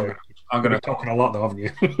I'm going to talking a lot, though, haven't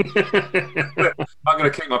you? I'm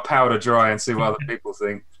going to keep my powder dry and see what other people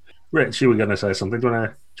think. Rich, you were going to say something. Do you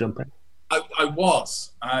want to jump in? I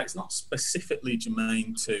was. It's not specifically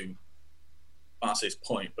germane to Barcy's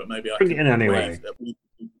point, but maybe I Bring can it in anyway. wave that we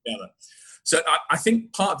do together. So I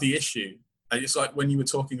think part of the issue, it's like when you were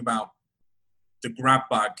talking about the grab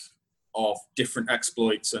bag of different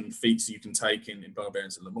exploits and feats you can take in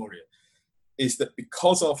Barbarians of Lemuria, is that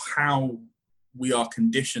because of how we are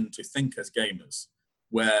conditioned to think as gamers,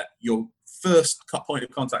 where your first point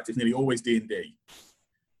of contact is nearly always D&D,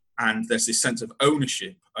 and there's this sense of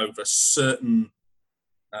ownership over certain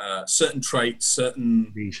traits,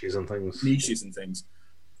 certain niches and things.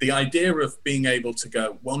 The idea of being able to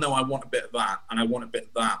go, well, no, I want a bit of that, and I want a bit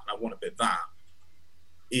of that, and I want a bit of that,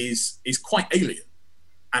 is quite alien.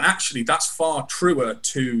 And actually, that's far truer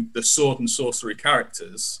to the sword and sorcery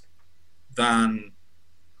characters than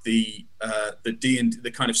the D&D,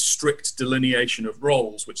 the kind of strict delineation of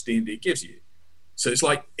roles which D&D gives you. So it's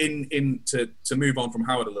like to move on from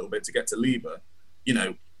Howard a little bit to get to Lieber, you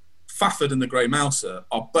know, Fafhrd and the Grey Mouser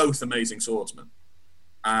are both amazing swordsmen,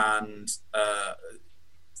 and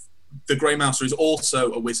the Grey Mouser is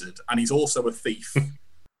also a wizard, and he's also a thief,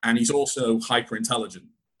 and he's also hyper intelligent,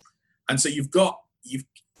 and so you've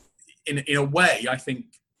in a way, I think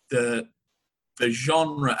the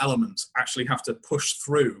genre elements actually have to push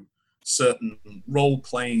through certain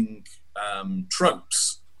role-playing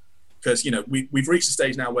tropes, because, you know, we've reached a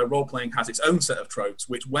stage now where role-playing has its own set of tropes,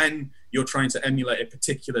 which, when you're trying to emulate a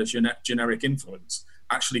particular generic influence,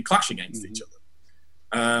 actually clash against each other.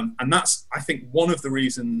 And that's, I think, one of the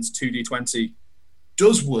reasons 2D20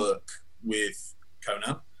 does work with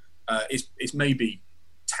Conan. Is maybe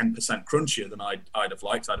 10% crunchier than I'd have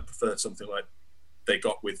liked. I'd have preferred something like they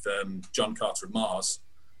got with John Carter of Mars.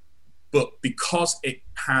 But because it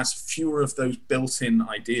has fewer of those built-in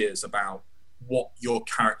ideas about what your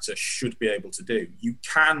character should be able to do, you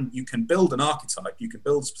can build an archetype, you can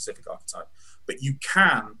build a specific archetype, but you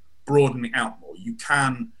can broaden it out more. You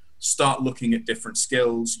can start looking at different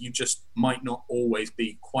skills. You just might not always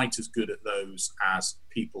be quite as good at those as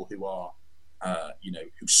people who are,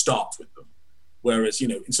 who start with them. Whereas,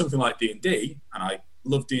 in something like D&D, and I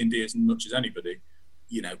love D&D as much as anybody,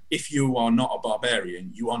 if you are not a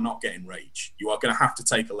barbarian, you are not getting rage. You are going to have to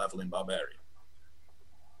take a level in barbarian.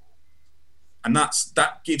 And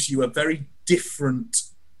that gives you a very different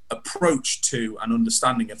approach to an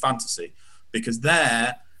understanding of fantasy, because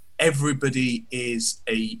there, everybody is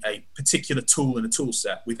a particular tool in a tool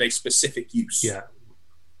set with a specific use. Yeah.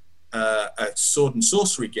 A sword and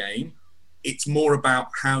sorcery game, it's more about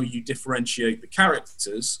how you differentiate the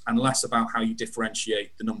characters and less about how you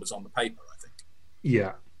differentiate the numbers on the paper, I think.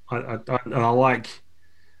 Yeah, I like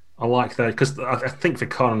that, because I think for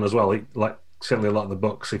Conan as well, like certainly a lot of the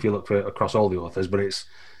books, if you look for across all the authors, but it's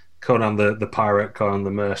Conan the pirate, Conan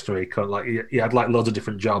the mercenary, Conan, he had like loads of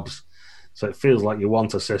different jobs. So it feels like you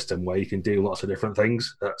want a system where you can do lots of different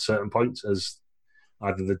things at certain points, as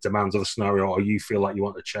either the demands of the scenario, or you feel like you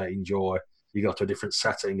want to change, or you go to a different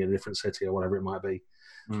setting in a different city, or whatever it might be.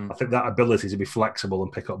 I think that ability to be flexible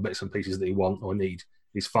and pick up bits and pieces that you want or need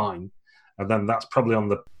is fine. And then that's probably on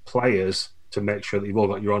the players to make sure that you've all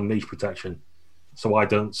got your own niche protection. So I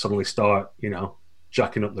don't suddenly start,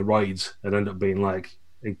 jacking up the raids and end up being like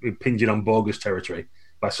impinging on bogus territory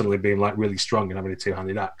by suddenly being like really strong and having a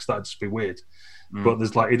two-handed axe. That'd just be weird. But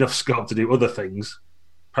there's like enough scope to do other things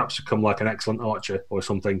perhaps become like an excellent archer or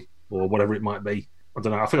something, or whatever it might be. I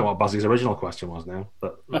don't know. I forget what Bazzy's original question was now,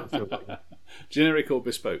 but generic or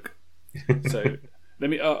bespoke. So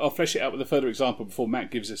I'll flesh it out with a further example before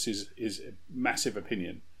Matt gives us his massive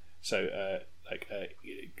opinion. So,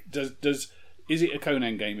 is it a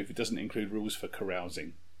Conan game if it doesn't include rules for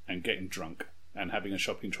carousing and getting drunk and having a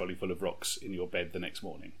shopping trolley full of rocks in your bed the next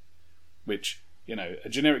morning? Which, a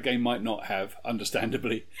generic game might not have,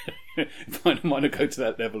 understandably. It might not go to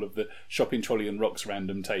that level of the shopping trolley and rocks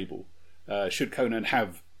random table. Should Conan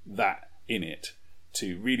have that in it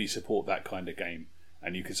to really support that kind of game?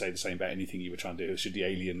 And you could say the same about anything you were trying to do. Should the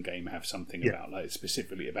Alien game have something about, like,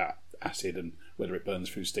 specifically about acid and whether it burns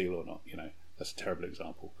through steel or not? That's a terrible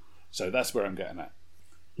example. So that's where I'm getting at.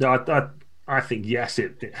 No, I think yes,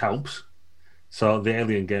 it helps. So the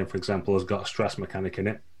Alien game, for example, has got a stress mechanic in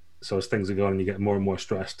it. So as things are going, you get more and more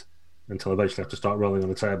stressed until eventually you have to start rolling on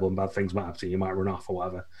the table and bad things might happen to you. You might run off or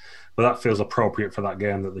whatever. But that feels appropriate for that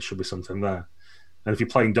game, that there should be something there. And if you're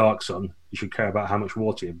playing Dark Sun, you should care about how much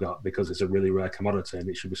water you've got, because it's a really rare commodity and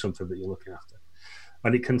it should be something that you're looking after.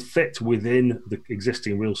 And it can fit within the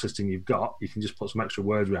existing rule system you've got. You can just put some extra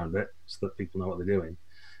words around it so that people know what they're doing.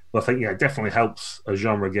 But I think, it definitely helps a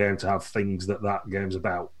genre game to have things that game's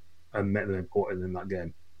about and make them important in that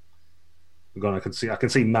game. I can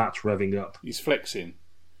see Matt revving up. He's flexing.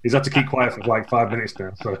 He's had to keep quiet for like 5 minutes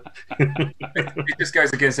now. So. It just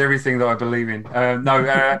goes against everything that I believe in.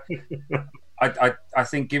 I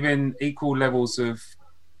think given equal levels of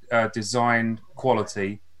design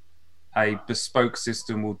quality, a bespoke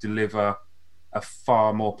system will deliver a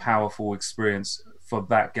far more powerful experience for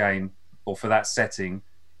that game or for that setting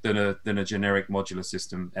than a generic modular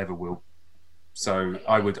system ever will. So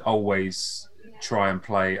I would always try and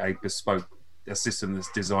play a system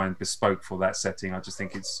that's designed bespoke for that setting. I just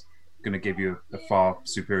think it's going to give you a far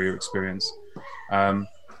superior experience. I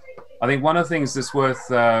think one of the things that's worth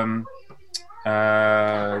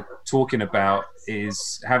talking about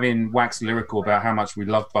is, having waxed lyrical about how much we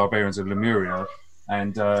love Barbarians of Lemuria,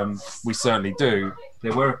 and we certainly do.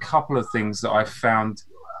 There were a couple of things that I found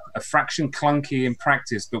a fraction clunky in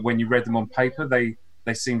practice, but when you read them on paper, they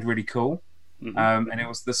seemed really cool. Mm-hmm. And it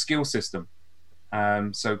was the skill system.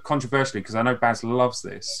 So controversially, because I know Baz loves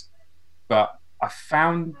this, but I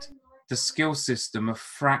found the skill system a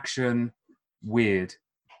fraction weird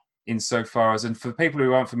insofar as, and for people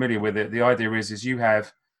who aren't familiar with it, the idea is you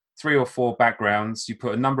have 3 or 4 backgrounds, you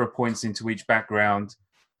put a number of points into each background,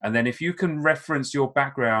 and then if you can reference your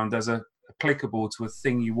background as applicable to a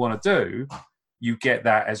thing you want to do, you get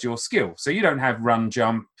that as your skill. So you don't have run,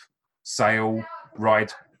 jump, sail,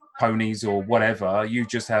 ride ponies or whatever. You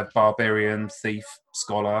just have barbarian, thief,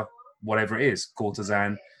 scholar, whatever it is,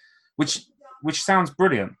 courtesan, which sounds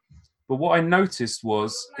brilliant. But what I noticed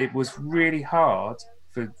was it was really hard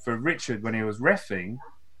for Richard, when he was reffing,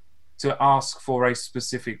 to ask for a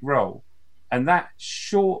specific role. And that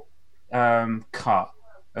short cut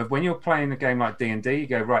of when you're playing a game like D&D, you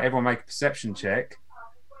go, right, everyone make a perception check.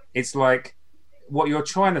 It's like, what you're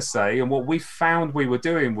trying to say, and what we found we were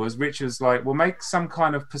doing was, Richard's like, well, make some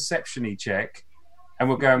kind of perception-y check. And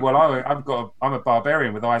we're going, well, I'm a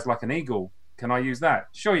barbarian with eyes like an eagle. Can I use that?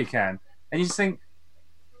 Sure you can. And you just think,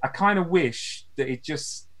 I kind of wish that it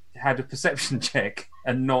just had a perception check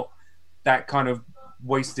and not that kind of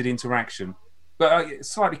wasted interaction. But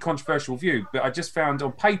slightly controversial view, but I just found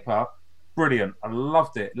on paper, brilliant. I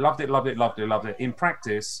loved it. In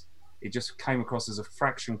practice, it just came across as a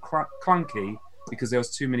fraction clunky, because there was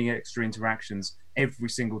too many extra interactions every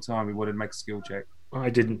single time we wanted to make a skill check. I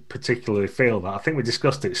didn't particularly feel that. I think we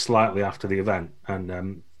discussed it slightly after the event,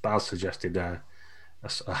 and Baz suggested a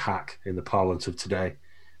hack in the parlance of today,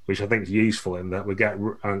 which I think is useful in that we get,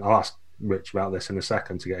 and I'll ask Rich about this in a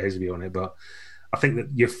second to get his view on it, but I think that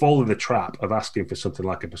you fall in the trap of asking for something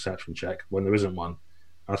like a perception check when there isn't one.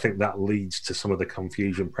 I think that leads to some of the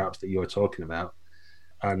confusion perhaps that you're talking about.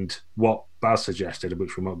 And what Baz suggested,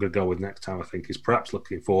 which we're not going to go with next time, I think, is perhaps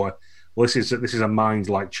looking for, well, this is a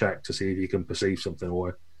mind-like check to see if you can perceive something,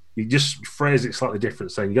 or you just phrase it slightly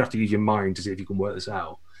different, saying you have to use your mind to see if you can work this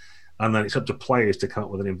out. And then it's up to players to come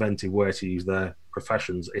up with an inventive way to use their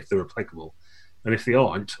professions if they're applicable. And if they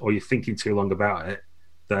aren't, or you're thinking too long about it,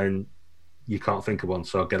 then you can't think of one,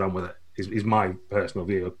 so get on with it, is my personal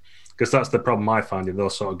view. Because that's the problem I find in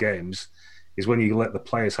those sort of games, is when you let the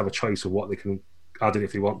players have a choice of what they can add in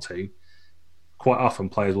if they want to, quite often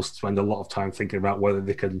players will spend a lot of time thinking about whether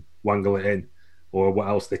they can wangle it in or what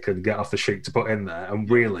else they can get off the sheet to put in there. And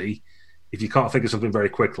really, if you can't think of something very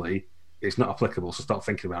quickly, it's not applicable. So stop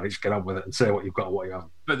thinking about it. Just get on with it and say what you've got and what you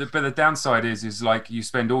haven't. But the downside is like you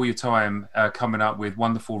spend all your time coming up with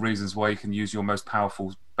wonderful reasons why you can use your most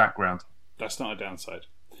powerful background. That's not a downside.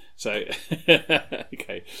 So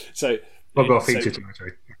okay, so I've got a feature to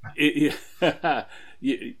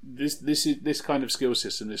this kind of skill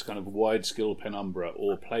system, this kind of wide skill penumbra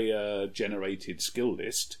or player generated skill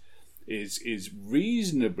list is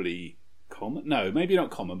reasonably common. No, maybe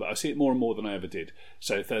not common, but I see it more and more than I ever did.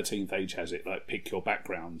 So 13th Age has it, like pick your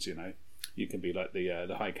backgrounds. You know, you can be like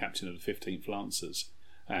the High Captain of the 15th Lancers,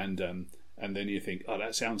 and then you think, oh,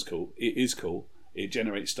 that sounds cool. It is cool. It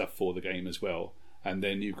generates stuff for the game as well. And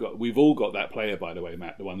then we've all got that player, by the way,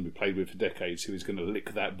 Matt, the one that we played with for decades, who is going to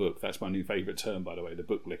lick that book. That's my new favourite term, by the way, the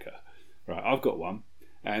book licker. Right, I've got one,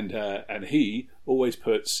 and he always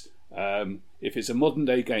puts, if it's a modern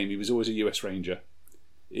day game, he was always a US Ranger.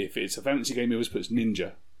 If it's a fantasy game, he always puts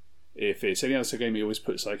ninja. If it's any other game, he always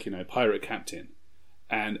puts pirate captain.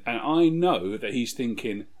 And I know that he's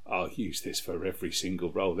thinking, I'll use this for every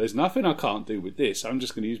single role. There's nothing I can't do with this. I'm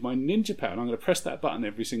just going to use my ninja power, and I'm going to press that button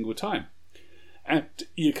every single time. And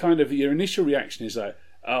your initial reaction is like,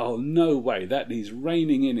 oh, no way, that needs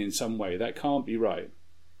reining in some way. That can't be right.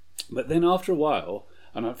 But then after a while,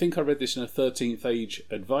 and I think I read this in a 13th Age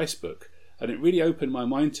advice book, and it really opened my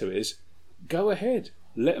mind to it, is go ahead,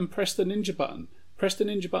 let them press the ninja button. Press the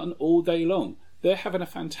ninja button all day long. They're having a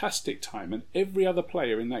fantastic time, and every other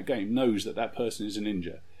player in that game knows that person is a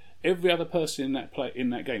ninja. Every other person in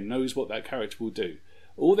that game knows what that character will do.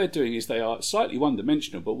 All they're doing is they are slightly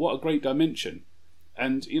one-dimensional, but what a great dimension.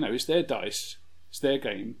 And, it's their dice, it's their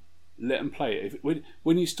game, let them play it.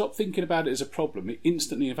 When you stop thinking about it as a problem, it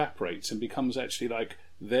instantly evaporates and becomes actually like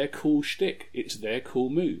their cool shtick. It's their cool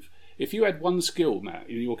move. If you had one skill, Matt,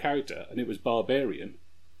 in your character, and it was Barbarian,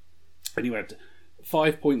 and you had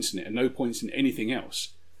 5 points in it and no points in anything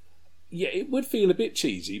else, yeah, it would feel a bit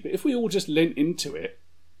cheesy, but if we all just lent into it,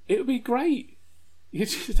 it would be great. You're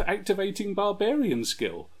just activating Barbarian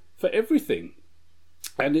skill for everything.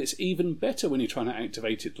 And it's even better when you're trying to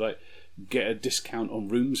activate it, like get a discount on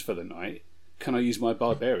rooms for the night. Can I use my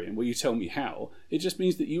Barbarian? Well, you tell me how. It just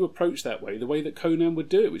means that you approach that way the way that Conan would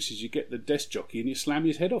do it, which is you get the desk jockey and you slam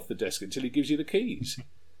his head off the desk until he gives you the keys.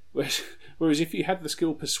 Whereas if you had the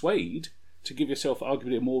skill Persuade to give yourself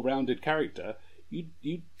arguably a more rounded character,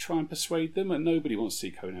 you'd try and persuade them, and nobody wants to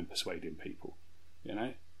see Conan persuading people.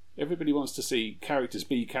 Everybody wants to see characters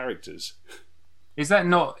be characters. Is that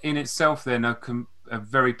not in itself then a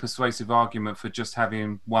very persuasive argument for just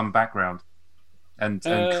having one background and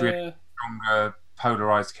create a stronger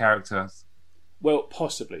polarized character? Well,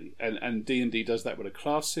 possibly, and D&D does that with a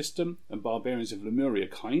class system, and Barbarians of Lemuria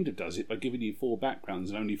kind of does it by giving you 4 backgrounds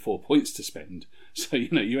and only 4 points to spend. So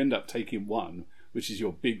you end up taking one, which is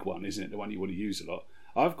your big one, isn't it? The one you want to use a lot.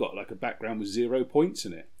 I've got like a background with 0 points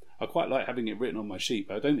in it. I quite like having it written on my sheet,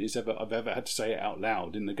 but I don't think I've ever had to say it out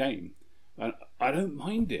loud in the game. And I don't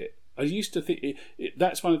mind it. I used to think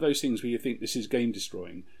that's one of those things where you think this is game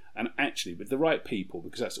destroying, and actually with the right people,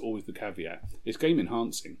 because that's always the caveat, it's game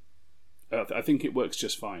enhancing. I think it works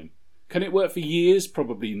just fine. Can it work for years?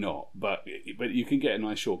 Probably not, but you can get a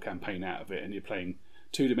nice short campaign out of it, and you're playing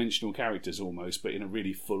 2-dimensional characters almost, but in a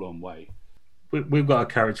really full-on way. We've got a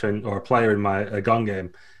character or a player in my Gone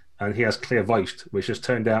game, and he has clear voiced, which has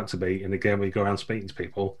turned out to be in the game where you go around speaking to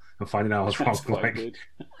people and finding out what's wrong,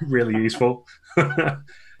 really useful.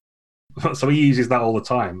 So he uses that all the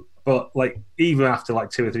time. But even after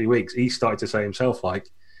 2 or 3 weeks, he started to say himself,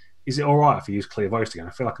 is it all right if I use clear voiced again?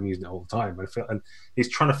 I feel like I'm using it all the time. And he's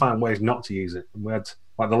trying to find ways not to use it. And we had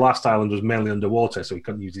the last island was mainly underwater, so he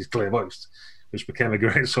couldn't use his clear voiced, which became a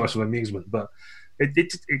great source of amusement. But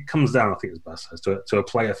it comes down, I think, as best as to a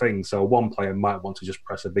player thing. So one player might want to just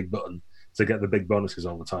press a big button to get the big bonuses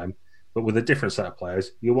all the time. But with a different set of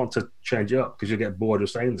players, you want to change it up because you get bored of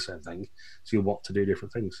saying the same thing. So you want to do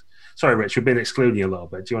different things. Sorry, Rich, we've been excluding you a little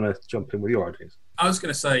bit. Do you want to jump in with your ideas? I was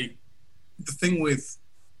going to say, the thing with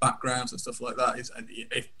backgrounds and stuff like that is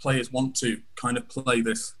if players want to kind of play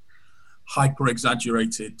this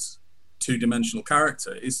hyper-exaggerated 2-dimensional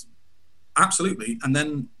character, is absolutely, and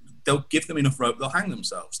then they'll give them enough rope, they'll hang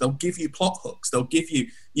themselves. They'll give you plot hooks. They'll give you,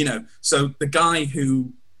 so the guy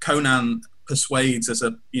who Conan persuades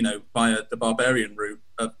via the Barbarian route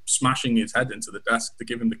of smashing his head into the desk to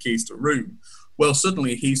give him the keys to a room, well,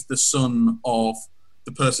 suddenly he's the son of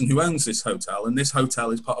the person who owns this hotel, and this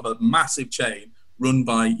hotel is part of a massive chain run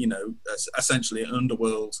by, essentially an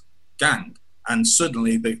underworld gang. And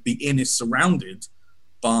suddenly the inn is surrounded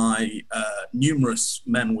by numerous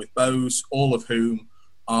men with bows, all of whom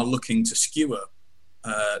are looking to skewer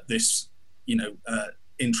this,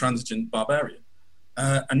 intransigent barbarian.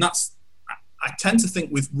 And that's I tend to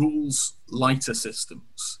think with rules lighter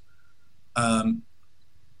systems,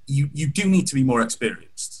 you do need to be more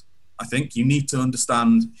experienced. I think you need to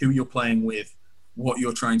understand who you're playing with, what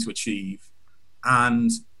you're trying to achieve,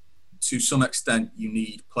 and to some extent, you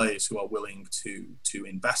need players who are willing to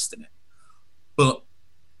invest in it. But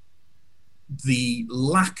the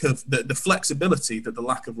lack of the flexibility that the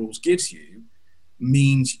lack of rules gives you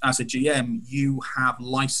means, as a GM, you have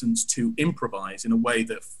license to improvise in a way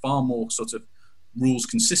that far more sort of rules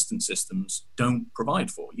consistent systems don't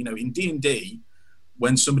provide for. You know, in D&D,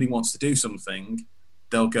 when somebody wants to do something,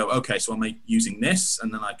 they'll go, okay, so I'm using this,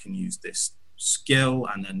 and then I can use this skill,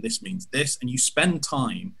 and then this means this, and you spend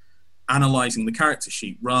time analyzing the character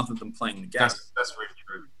sheet rather than playing the game. That's really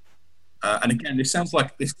true. And again, this sounds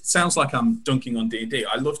like I'm dunking on D&D.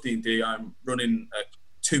 I love D&D. I'm running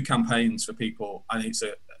 2 campaigns for people. I think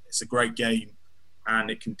it's a great game,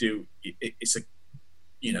 and it's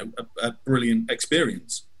a brilliant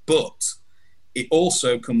experience. But it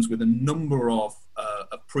also comes with a number of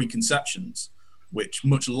preconceptions, which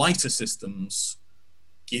much lighter systems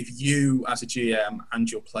give you as a GM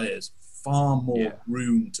and your players far more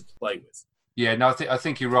room to play with. Yeah, no, I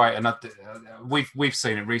think you're right, and we've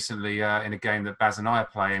seen it recently in a game that Baz and I are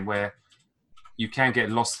playing, where you can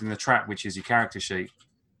get lost in the trap, which is your character sheet,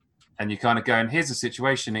 and you kind of go, and here's a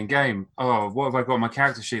situation in game. Oh, what have I got on my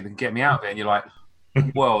character sheet that can get me out of it? And you're like,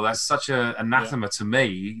 well, that's such a anathema to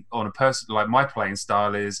me on a person like my playing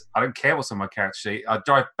style is. I don't care what's on my character sheet. I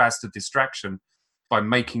drive Baz to distraction by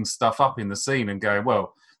making stuff up in the scene and going,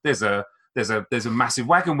 well, there's a massive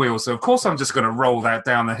wagon wheel, so of course I'm just going to roll that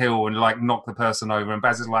down the hill and like knock the person over. And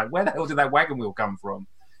Baz is like, where the hell did that wagon wheel come from?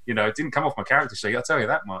 You know, it didn't come off my character sheet, I'll tell you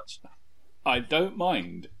that much. I don't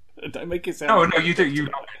mind. Don't make it sound... No, you do. You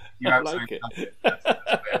absolutely like it.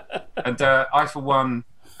 And I, for one,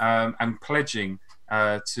 am pledging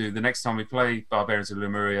to the next time we play Barbarians of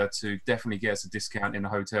Lemuria to definitely get us a discount in a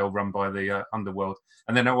hotel run by the Underworld.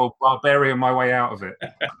 And then I will barbarian my way out of it.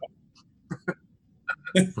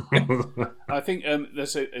 I think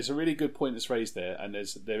there's a really good point that's raised there, and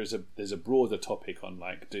there's a broader topic on,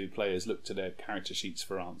 like, do players look to their character sheets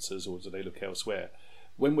for answers, or do they look elsewhere?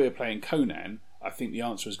 When we're playing Conan, I think the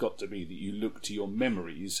answer has got to be that you look to your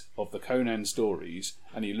memories of the Conan stories,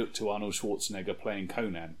 and you look to Arnold Schwarzenegger playing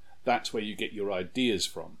Conan. That's where you get your ideas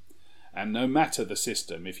from. And no matter the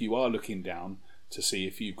system, if you are looking down to see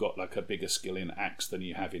if you've got like a bigger skill in axe than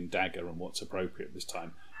you have in dagger and what's appropriate this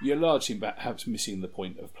time, you're largely perhaps missing the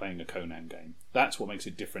point of playing a Conan game. That's what makes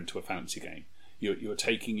it different to a fantasy game. You're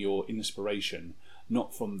taking your inspiration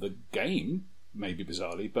not from the game, maybe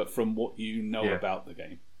bizarrely, but from what you know about the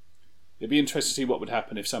game. It'd be interesting to see what would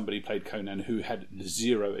happen if somebody played Conan who had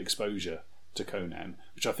zero exposure to Conan,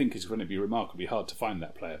 which I think is going to be remarkably hard to find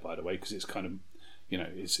that player, by the way, because it's kind of,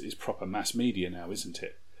 it's proper mass media now, isn't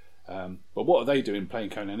it? But what are they doing playing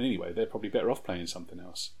Conan anyway? They're probably better off playing something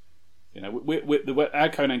else. Our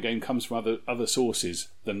Conan game comes from other sources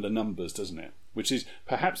than the numbers, doesn't it? Which is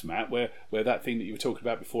perhaps, Matt, where that thing that you were talking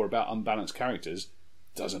about before about unbalanced characters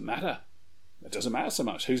doesn't matter. It doesn't matter so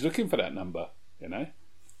much. Who's looking for that number?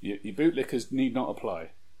 Your bootlickers need not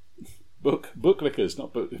apply. Booklickers,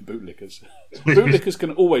 not bootlickers. Bootlickers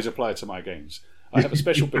can always apply to my games. I have a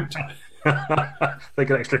special boot. They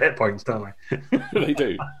get extra hit points, don't they? They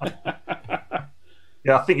do.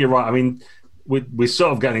 Yeah, I think you're right. I mean, we're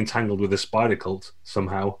sort of getting entangled with the spider cult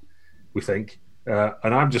somehow, we think.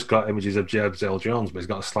 And I've just got images of James Earl Jones, but he's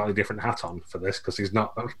got a slightly different hat on for this because he's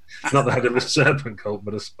not the head of a serpent cult,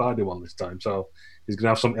 but a spider one this time. So he's going to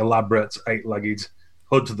have some elaborate 8-legged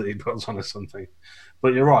hood that he puts on or something.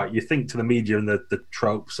 But you're right. You think to the media and the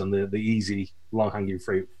tropes and the easy, long-hanging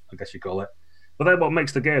fruit, I guess you call it. But then what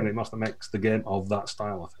makes the game? It must have makes the game of that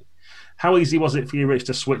style, I think. How easy was it for you, Rich,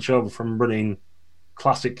 to switch over from running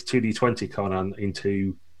classic 2D20 Conan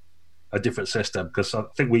into a different system? Because I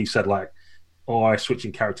think we said,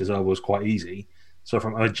 switching characters over was quite easy. So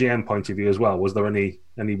from a GM point of view as well, was there any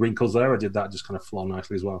wrinkles there, or did that just kind of flow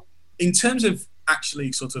nicely as well? In terms of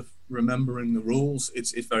actually sort of remembering the rules,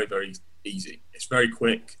 it's very, very easy. It's very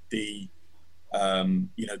quick. The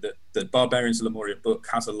Barbarians of Lemuria book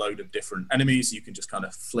has a load of different enemies. You can just kind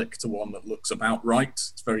of flick to one that looks about right.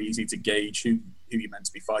 It's very easy to gauge who you're meant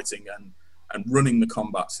to be fighting, and running the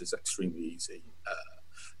combats is extremely easy.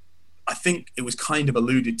 I think it was kind of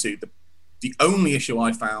alluded to. The only issue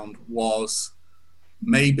I found was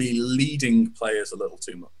maybe leading players a little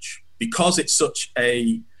too much. Because it's such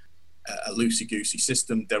a loosey-goosey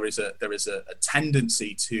system, there is a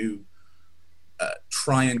tendency to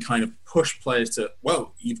try and kind of push players to,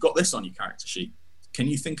 well, you've got this on your character sheet. Can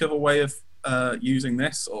you think of a way of using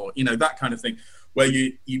this? Or, that kind of thing, where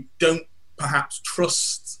you don't perhaps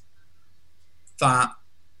trust that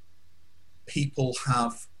people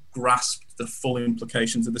have grasped the full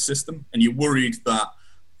implications of the system, and you're worried that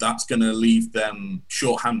that's going to leave them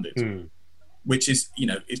short-handed, which is,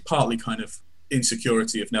 is partly kind of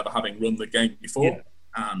insecurity of never having run the game before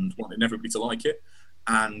and wanting everybody to like it,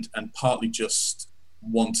 and partly just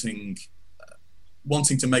wanting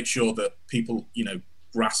to make sure that people,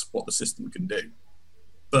 grasp what the system can do.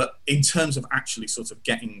 But in terms of actually sort of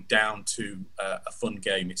getting down to a fun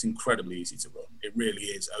game, it's incredibly easy to run. It really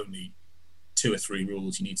is only 2 or 3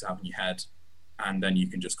 rules you need to have in your head, and then you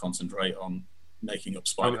can just concentrate on making up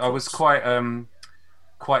spider. I was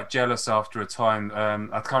quite jealous after a time.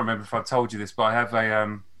 I can't remember if I told you this, but I have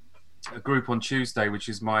a group on Tuesday, which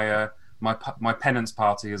is my penance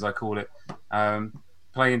party, as I call it,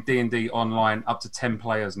 playing D&D online, up to 10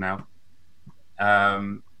 players now,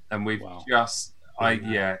 and we've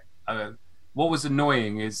what was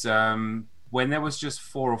annoying is when there was just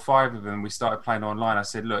 4 or 5 of them, we started playing online. I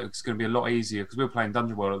said, look, it's going to be a lot easier, because we were playing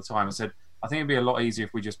Dungeon World at the time. I said, I think it'd be a lot easier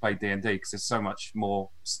if we just played D&D, because there's so much more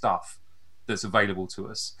stuff that's available to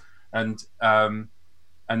us. And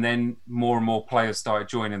then more and more players started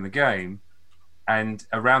joining the game. And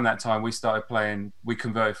around that time, we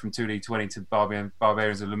converted from 2D20 to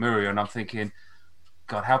Barbarians of Lemuria. And I'm thinking,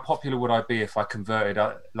 God, how popular would I be if I converted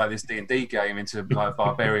like this D&D game into like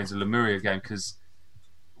Barbarians of Lemuria game? Because,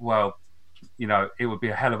 well, it would be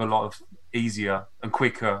a hell of a lot easier and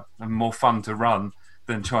quicker and more fun to run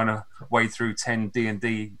than trying to wade through 10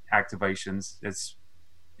 D&D activations. There's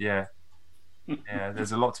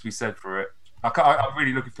a lot to be said for it. I'm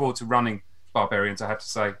really looking forward to running Barbarians, I have to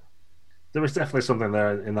say. There is definitely something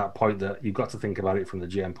there in that point that you've got to think about it from the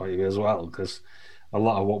GM point of view as well, because a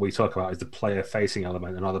lot of what we talk about is the player-facing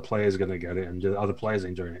element, and are the players going to get it, and are the players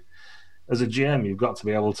enjoying it? As a GM, you've got to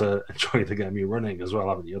be able to enjoy the game you're running as well,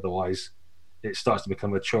 haven't you? Otherwise, it starts to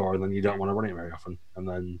become a chore, and then you don't want to run it very often, and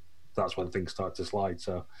then that's when things start to slide.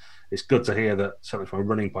 So it's good to hear that, certainly from a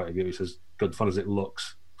running point of view, it's as good fun as it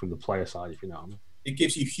looks from the player side, if you know what I mean. It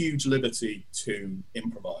gives you huge liberty to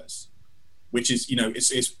improvise, which is,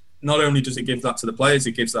 it's not only does it give that to the players,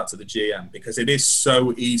 it gives that to the GM, because it is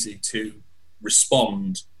so easy to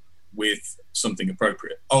respond with something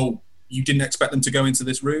appropriate. Oh, you didn't expect them to go into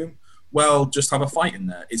this room? Well, just have a fight in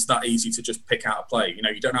there. It's that easy to just pick out a play.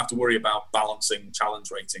 You don't have to worry about balancing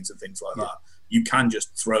challenge ratings and things like that. You can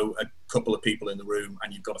just throw a couple of people in the room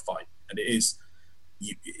and you've got a fight. And it's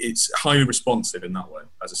highly responsive in that way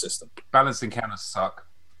as a system. Balance encounters suck.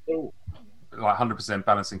 Oh. Like 100%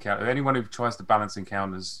 balance encounter. Anyone who tries to balance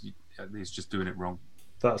encounters is just doing it wrong.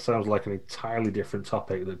 That sounds like an entirely different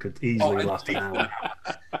topic that could easily last an hour.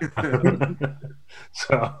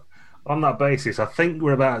 So, on that basis, I think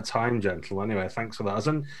we're about time, gentlemen. Anyway, thanks for that. Has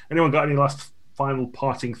anyone got any last final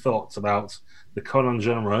parting thoughts about the Conan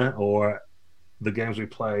genre or the games we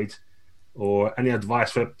played, or any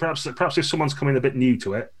advice for perhaps if someone's coming a bit new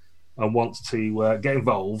to it and wants to get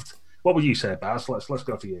involved? What would you say, Baz? Let's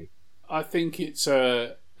go for you. I think it's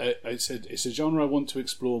a genre I want to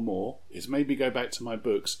explore more. It's maybe go back to my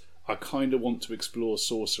books. I kind of want to explore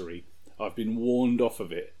sorcery. I've been warned off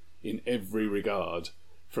of it in every regard,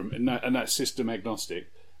 and that's system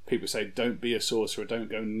agnostic. People say don't be a sorcerer, don't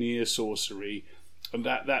go near sorcery, and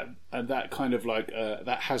that kind of like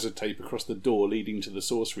that hazard tape across the door leading to the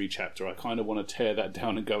sorcery chapter. I kind of want to tear that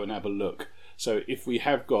down and go and have a look. So if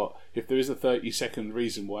there is a 30-second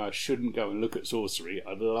reason why I shouldn't go and look at sorcery,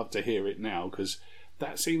 I'd love to hear it now, because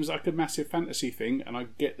that seems like a massive fantasy thing, and I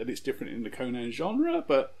get that it's different in the Conan genre,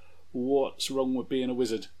 but what's wrong with being a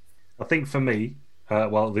wizard? I think for me,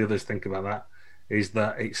 while the others think about that, is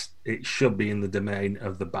that it should be in the domain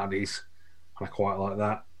of the baddies, and I quite like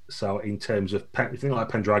that. So in terms of things like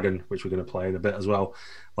Pendragon, which we're going to play in a bit as well,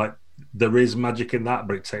 like there is magic in that,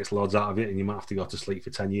 but it takes loads out of it, and you might have to go to sleep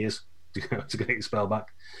for 10 years to get your spell back.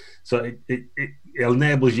 So it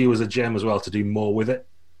enables you as a gem as well to do more with it.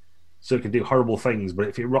 So it can do horrible things, but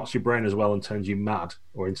if it rots your brain as well and turns you mad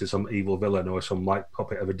or into some evil villain or some like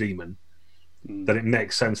puppet of a demon, then it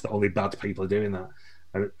makes sense that only bad people are doing that.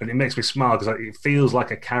 And it makes me smile because it feels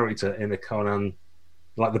like a character in a Conan,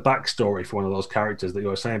 like the backstory for one of those characters that you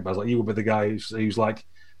were saying, Baz. Like you would be the guy who's like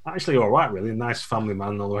actually all right, really, a nice family man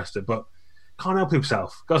and all the rest of it, but can't help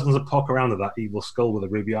himself. Goes and does a poke around at that evil skull with the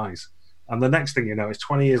ruby eyes. And the next thing you know, it's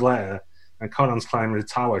 20 years later, and Conan's climbing a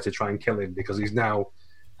tower to try and kill him because he's now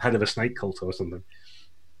head of a snake cult or something.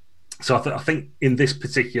 So I think in this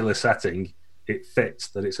particular setting, it fits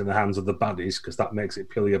that it's in the hands of the baddies, because that makes it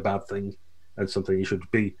purely a bad thing and something you should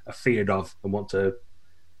be afeared of and want to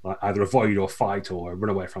either avoid or fight or run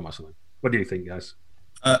away from or something. What do you think, guys?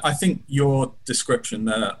 I think your description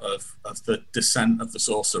there of the descent of the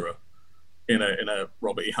sorcerer in a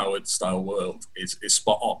Robert E. Howard style world is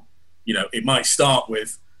spot on. You know, it might start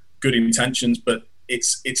with good intentions, but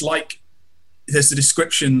it's like there's a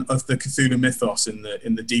description of the Cthulhu mythos in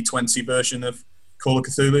the D20 version of Call of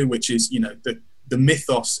Cthulhu, which is, you know, the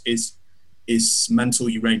mythos is mental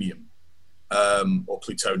uranium or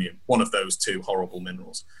plutonium, one of those two horrible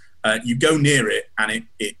minerals. You go near it and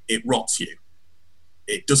it rots you.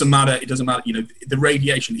 It doesn't matter. You know, the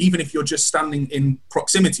radiation, even if you're just standing in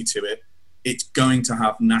proximity to it, it's going to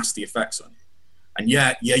have nasty effects on you. And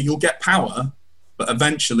yeah, you'll get power, but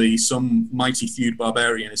eventually some mighty thewed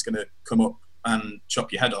barbarian is going to come up and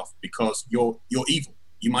chop your head off because you're evil.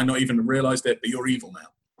 You might not even have realised it, but you're evil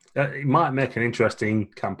now. It might make an interesting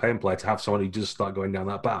campaign play to have someone who just start going down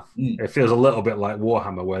that path. It feels a little bit like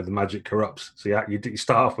Warhammer, where the magic corrupts. So you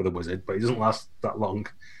start off with a wizard, but he doesn't last that long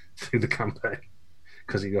through the campaign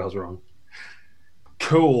because he goes wrong.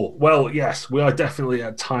 Cool. Well, yes, we are definitely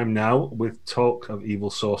at time now with talk of evil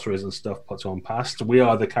sorcerers and stuff put on past. We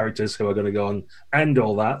are the characters who are going to go and end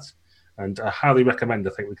all that. And I highly recommend,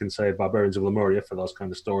 I think we can say, Barbarians of Lemuria for those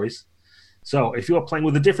kind of stories. So if you're playing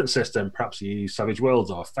with a different system, perhaps you use Savage Worlds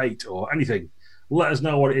or Fate or anything, let us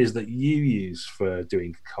know what it is that you use for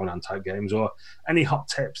doing Conan-type games or any hot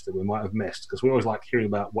tips that we might have missed, because we always like hearing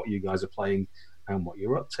about what you guys are playing and what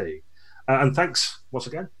you're up to. And thanks once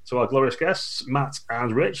again to our glorious guests, Matt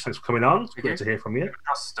and Rich. Thanks for coming on. It's great to hear from you.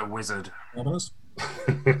 Just a wizard.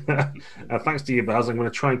 Thanks to you, Baz. I'm going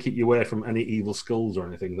to try and keep you away from any evil skulls or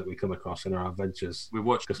anything that we come across in our adventures. We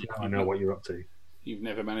watched because now I know what you're up to. You've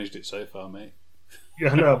never managed it so far, mate.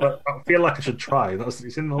 Yeah, no, but I feel like I should try.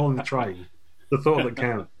 It's in all the trying. The thought that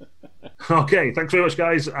counts. Okay, thanks very much,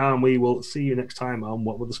 guys, and we will see you next time on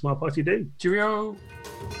What Would the Smart Party Do? Cheerio!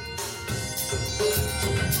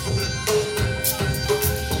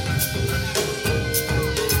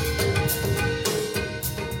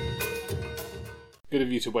 Good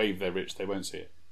of you to wave there, Rich. They won't see it.